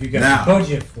 If you got a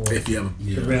budget for it, Darrell,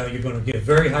 you're going to get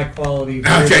very high quality,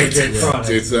 very good product.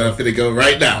 It's going to go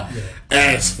right now. Yeah.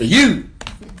 As for you,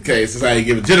 okay, since I ain't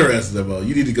giving generous level,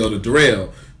 you need to go to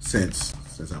Darrell since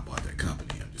I bought that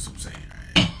company. I'm just saying.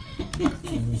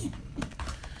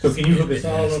 So can you hook us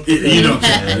all up? You know what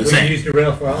I'm saying. We use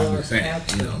Darrell for all our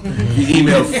apps. You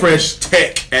email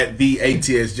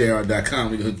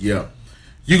freshtech@vatsjr.com. We can hook you up.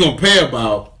 You're gonna pay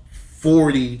about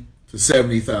 $40,000 to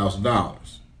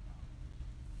 $70,000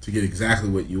 to get exactly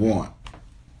what you want.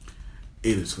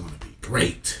 It is going to be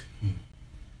great.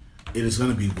 It is going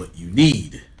to be what you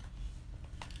need.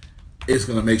 It's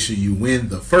going to make sure you win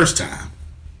the first time.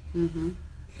 And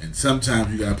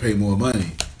sometimes you got to pay more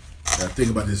money. Got to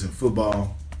think about this in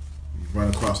football. You run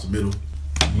across the middle,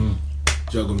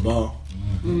 juggle the ball.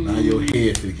 Now your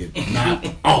head finna get knocked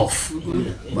off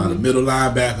by the middle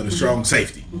linebacker, the strong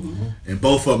safety. And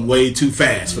both of them way too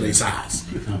fast for their size.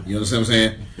 You understand what I'm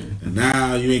saying? And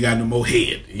now you ain't got no more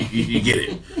head. You get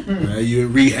it. You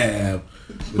in rehab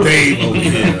with Dave over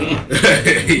here.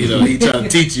 He trying to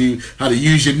teach you how to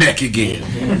use your neck again.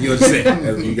 You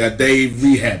understand? You got Dave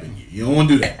rehabbing you. You don't want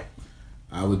to do that.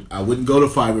 I wouldn't go to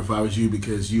Fiverr if I was you,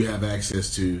 because you have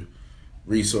access to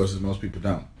resources most people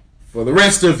don't. For the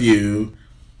rest of you,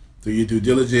 Do your due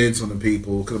diligence on the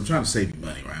people, because I'm trying to save you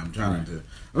money, right? I'm trying to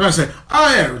say,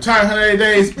 oh yeah, retire 180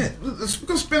 days. Man, we're going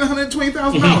to spend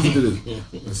 $120,000 to do this.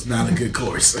 It's not a good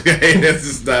course. Okay, this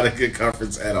is not a good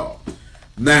conference at all.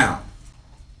 Now,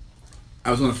 I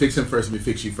was going to fix him first. Let me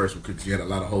fix you first because you had a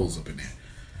lot of holes up in there.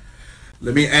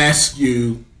 Let me ask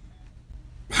you,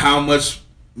 how much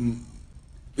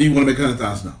you want to make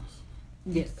 $100,000?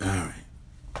 Yes. All right.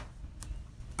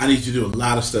 I need you to do a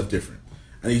lot of stuff different.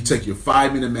 I need you to take your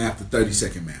 5-minute math to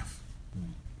 30-second math.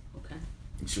 Okay.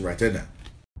 You should write that down.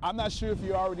 I'm not sure if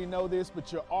you already know this,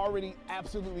 but you're already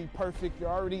absolutely perfect. You're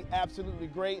already absolutely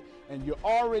great, and you're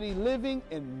already living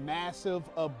in massive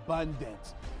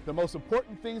abundance. The most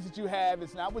important things that you have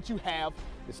is not what you have,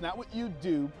 it's not what you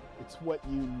do, it's what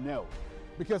you know.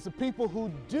 Because the people who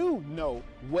do know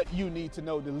what you need to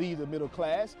know to lead the middle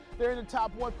class, they're in the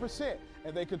top 1%,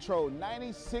 and they control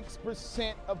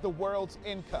 96% of the world's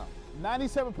income.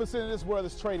 97% of this world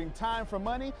is trading time for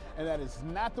money, and that is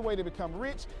not the way to become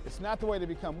rich, it's not the way to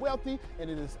become wealthy, and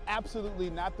it is absolutely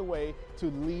not the way to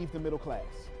leave the middle class.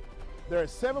 There are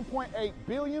 7.8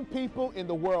 billion people in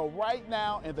the world right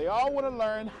now, and they all want to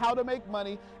learn how to make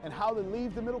money and how to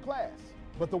leave the middle class.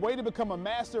 But the way to become a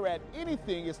master at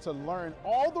anything is to learn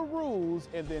all the rules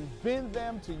and then bend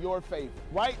them to your favor.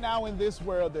 Right now in this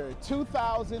world, there are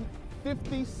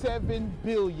 2,057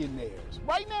 billionaires.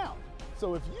 Right now.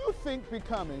 So if you think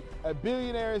becoming a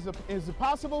billionaire is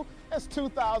impossible, that's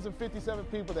 2,057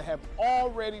 people that have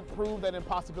already proved that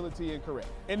impossibility incorrect.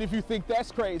 And if you think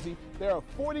that's crazy, there are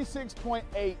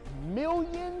 46.8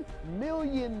 million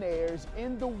millionaires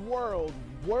in the world,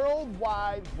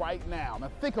 worldwide right now.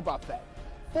 Now think about that.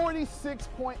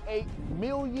 46.8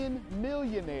 million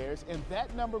millionaires, and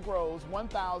that number grows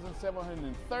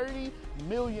 1,730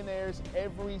 millionaires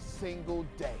every single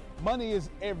day. Money is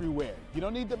everywhere. You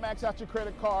don't need to max out your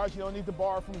credit cards. You don't need to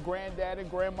borrow from granddad and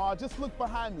grandma. Just look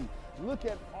behind me. Look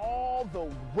at all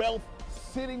the wealth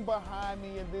sitting behind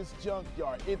me in this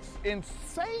junkyard. It's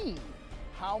insane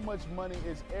how much money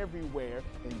is everywhere,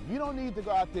 and you don't need to go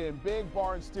out there and beg,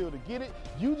 borrow, and steal to get it.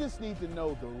 You just need to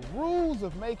know the rules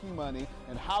of making money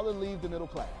and how to leave the middle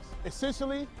class.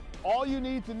 Essentially, all you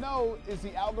need to know is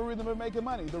the algorithm of making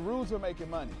money, the rules of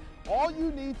making money. All you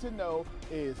need to know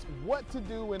is what to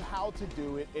do and how to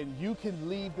do it, and you can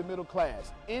leave the middle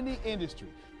class. Any industry,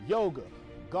 yoga,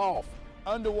 golf,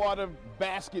 underwater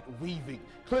basket weaving,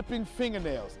 clipping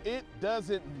fingernails, it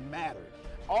doesn't matter.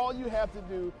 All you have to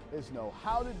do is know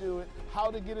how to do it,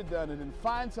 how to get it done, and then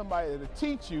find somebody to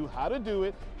teach you how to do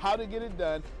it, how to get it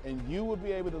done, and you will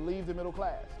be able to leave the middle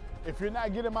class. If you're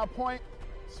not getting my point,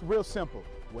 it's real simple.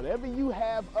 Whatever you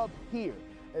have up here,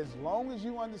 as long as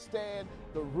you understand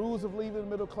the rules of leaving the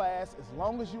middle class, as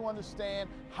long as you understand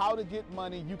how to get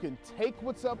money, you can take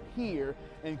what's up here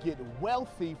and get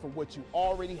wealthy from what you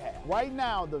already have. Right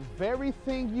now, the very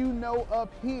thing you know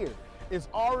up here is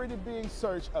already being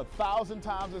searched 1,000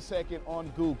 times a second on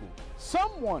Google.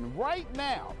 Someone right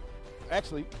now,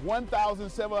 actually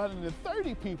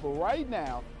 1,730 people right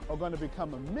now are going to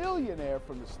become a millionaire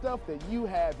from the stuff that you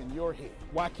have in your head.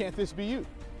 Why can't this be you?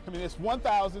 I mean, it's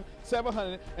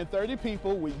 1,730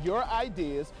 people with your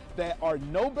ideas that are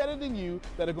no better than you,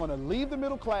 that are going to leave the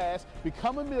middle class,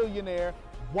 become a millionaire.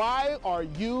 Why are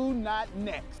you not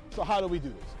next? So how do we do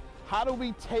this? How do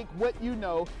we take what you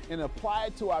know and apply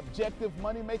it to objective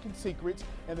money-making secrets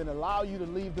and then allow you to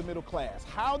leave the middle class?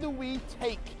 How do we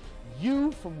take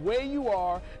you from where you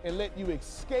are and let you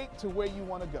escape to where you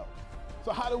want to go?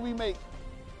 So how do we make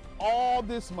all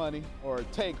this money or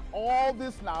take all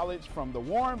this knowledge from the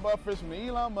Warren Buffetts, from the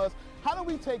Elon Musk? How do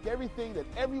we take everything that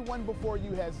everyone before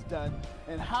you has done,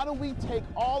 and how do we take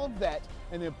all of that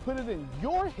and then put it in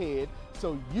your head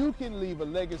so you can leave a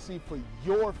legacy for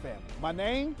your family? My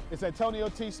name is Antonio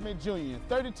T. Smith Jr.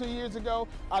 32 years ago,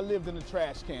 I lived in a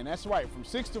trash can. That's right, from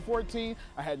 6 to 14,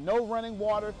 I had no running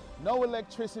water, no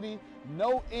electricity,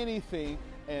 no anything,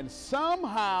 and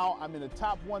somehow I'm in the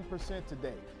top 1%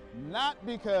 today. Not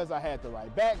because I had the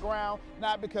right background,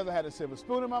 not because I had a silver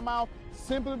spoon in my mouth,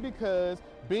 simply because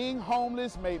being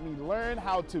homeless made me learn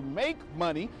how to make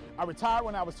money. I retired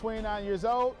when I was 29 years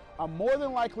old. I'm more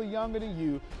than likely younger than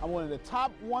you. I'm one of the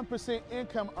top 1%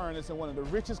 income earners in one of the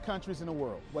richest countries in the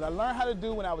world. What I learned how to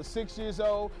do when I was 6 years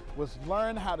old was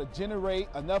learn how to generate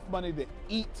enough money to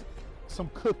eat some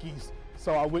cookies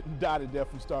so I wouldn't die to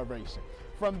death from starvation.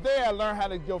 From there, I learned how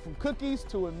to go from cookies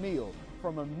to a meal.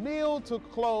 From a meal to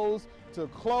clothes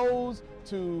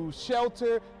to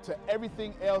shelter to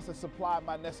everything else that supplied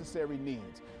my necessary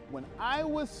needs. When I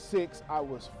was 6, I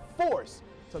was forced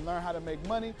to learn how to make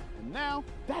money, and now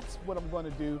that's what I'm going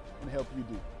to do and help you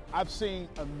do. I've seen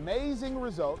amazing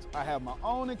results. I have my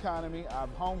own economy.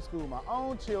 I've homeschooled my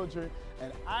own children,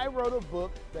 and I wrote a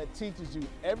book that teaches you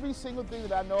every single thing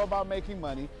that I know about making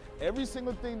money, every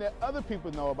single thing that other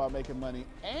people know about making money,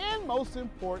 and most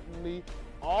importantly,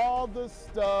 all the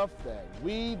stuff that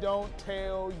we don't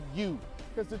tell you.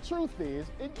 Because the truth is,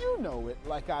 and you know it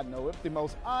like I know it, the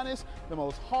most honest, the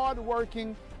most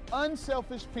hardworking,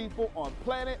 unselfish people on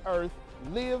planet Earth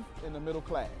live in the middle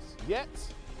class. Yet,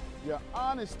 your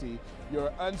honesty,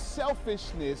 your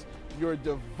unselfishness, your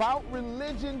devout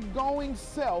religion-going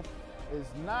self is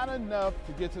not enough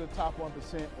to get to the top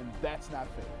 1%, and that's not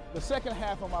fair. The second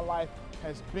half of my life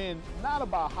has been not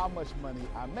about how much money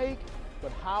I make,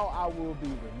 but how I will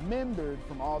be remembered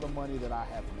from all the money that I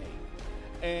have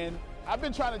made. And I've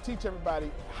been trying to teach everybody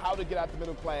how to get out the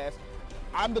middle class.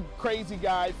 I'm the crazy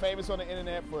guy famous on the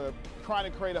internet for trying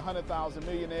to create 100,000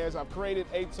 millionaires. I've created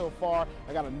 8 so far.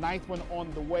 I got a 9th one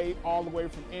on the way, all the way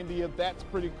from India. That's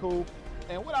pretty cool.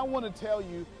 And what I want to tell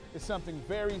you is something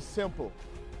very simple.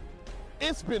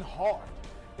 It's been hard.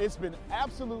 It's been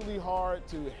absolutely hard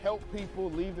to help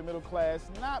people leave the middle class,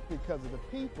 not because of the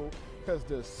people, because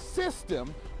the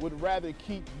system would rather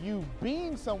keep you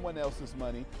being someone else's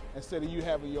money instead of you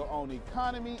having your own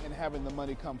economy and having the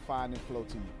money come find and flow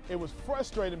to you. It was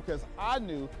frustrating because I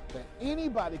knew that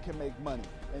anybody can make money.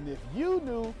 And if you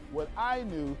knew what I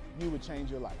knew, you would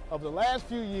change your life. Over the last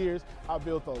few years, I've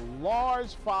built a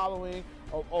large following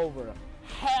of over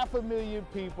 500,000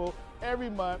 people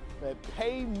every month that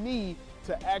pay me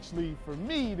for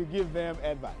me to give them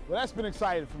advice. Well, that's been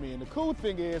exciting for me. And the cool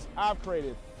thing is I've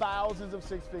created thousands of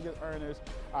six-figure earners.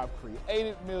 I've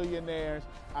created millionaires.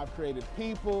 I've created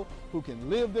people who can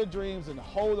live their dreams and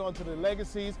hold on to their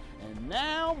legacies. And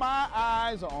now my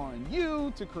eyes are on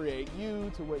you to create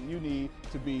you to what you need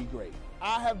to be great.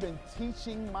 I have been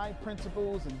teaching my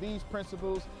principles and these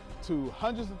principles to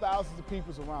hundreds of thousands of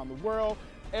people around the world,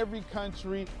 every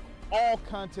country, all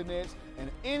continents, and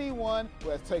anyone who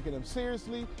has taken them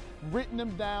seriously, written them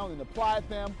down, and applied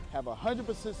them have a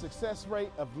 100% success rate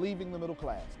of leaving the middle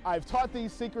class. I've taught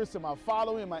these secrets to my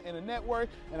following, my inner network,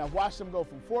 and I've watched them go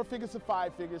from 4 figures to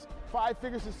 5 figures, 5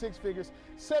 figures to 6 figures,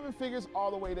 7 figures,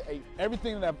 all the way to 8.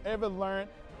 Everything that I've ever learned,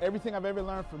 everything I've ever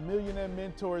learned from millionaire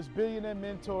mentors, billionaire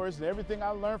mentors, and everything I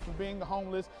learned from being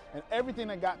homeless, and everything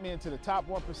that got me into the top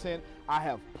 1%, I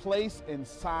have placed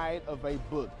inside of a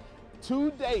book.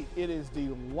 To date, it is the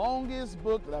longest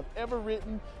book that I've ever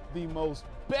written, the most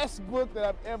best book that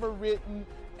I've ever written,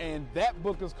 and that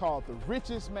book is called The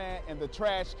Richest Man in the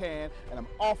Trash Can, and I'm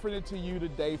offering it to you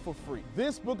today for free.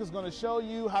 This book is going to show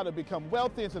you how to become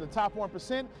wealthy into the top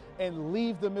 1% and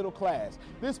leave the middle class.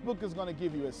 This book is going to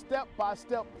give you a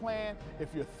step-by-step plan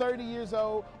if you're 30 years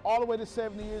old, all the way to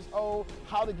 70 years old,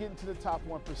 how to get into the top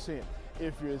 1%.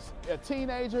 If you're a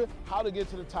teenager, how to get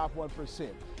to the top 1%.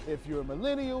 If you're a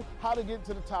millennial, how to get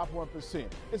to the top 1%.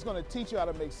 It's going to teach you how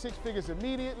to make 6 figures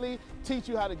immediately, teach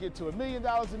you how to get to $1 million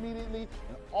immediately,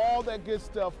 and all that good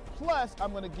stuff. Plus,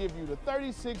 I'm going to give you the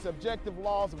 36 objective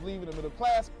laws of leaving the middle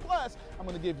class. Plus, I'm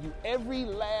going to give you every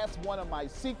last one of my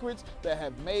secrets that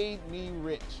have made me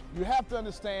rich. You have to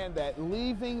understand that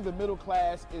leaving the middle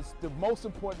class is the most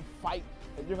important fight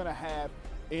that you're going to have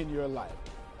in your life.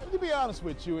 To be honest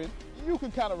with you, and you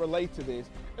can kind of relate to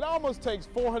this, it almost takes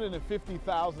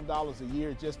 $450,000 a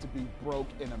year just to be broke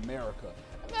in America.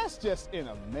 And that's just in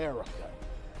America.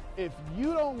 If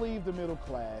you don't leave the middle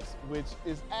class, which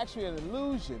is actually an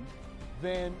illusion,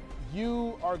 then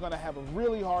you are going to have a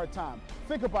really hard time.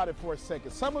 Think about it for a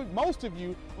second. Most of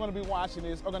you going to be watching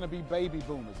this are going to be baby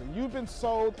boomers, and you've been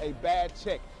sold a bad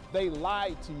check. They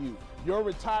lied to you. Your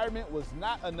retirement was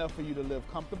not enough for you to live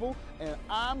comfortable, and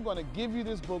I'm going to give you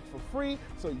this book for free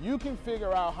so you can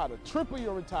figure out how to triple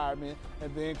your retirement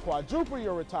and then quadruple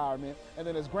your retirement, and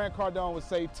then as Grant Cardone would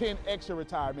say, 10x your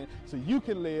retirement so you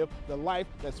can live the life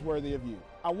that's worthy of you.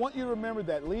 I want you to remember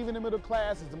that leaving the middle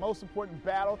class is the most important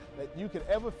battle that you could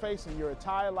ever face in your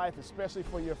entire life, especially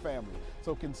for your family.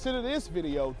 So consider this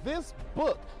video, this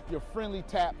book, your friendly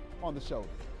tap on the shoulder.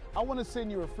 I want to send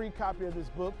you a free copy of this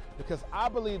book because I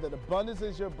believe that abundance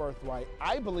is your birthright.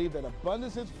 I believe that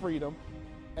abundance is freedom,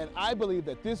 and I believe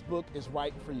that this book is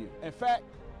right for you. In fact,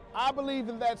 I believe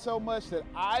in that so much that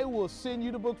I will send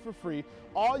you the book for free.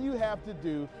 All you have to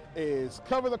do is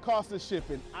cover the cost of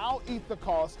shipping. I'll eat the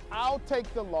cost. I'll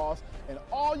take the loss. And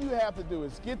all you have to do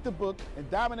is get the book and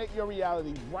dominate your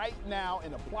reality right now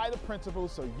and apply the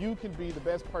principles so you can be the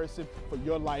best person for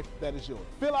your life that is yours.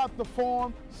 Fill out the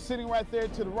form sitting right there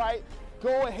to the right.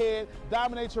 Go ahead,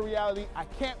 dominate your reality. I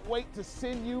can't wait to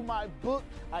send you my book.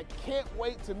 I can't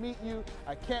wait to meet you.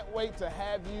 I can't wait to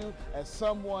have you as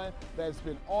someone that's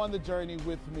been on the journey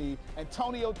with me.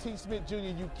 Antonio T. Smith Jr.,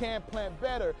 you can plant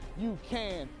better. You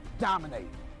can dominate.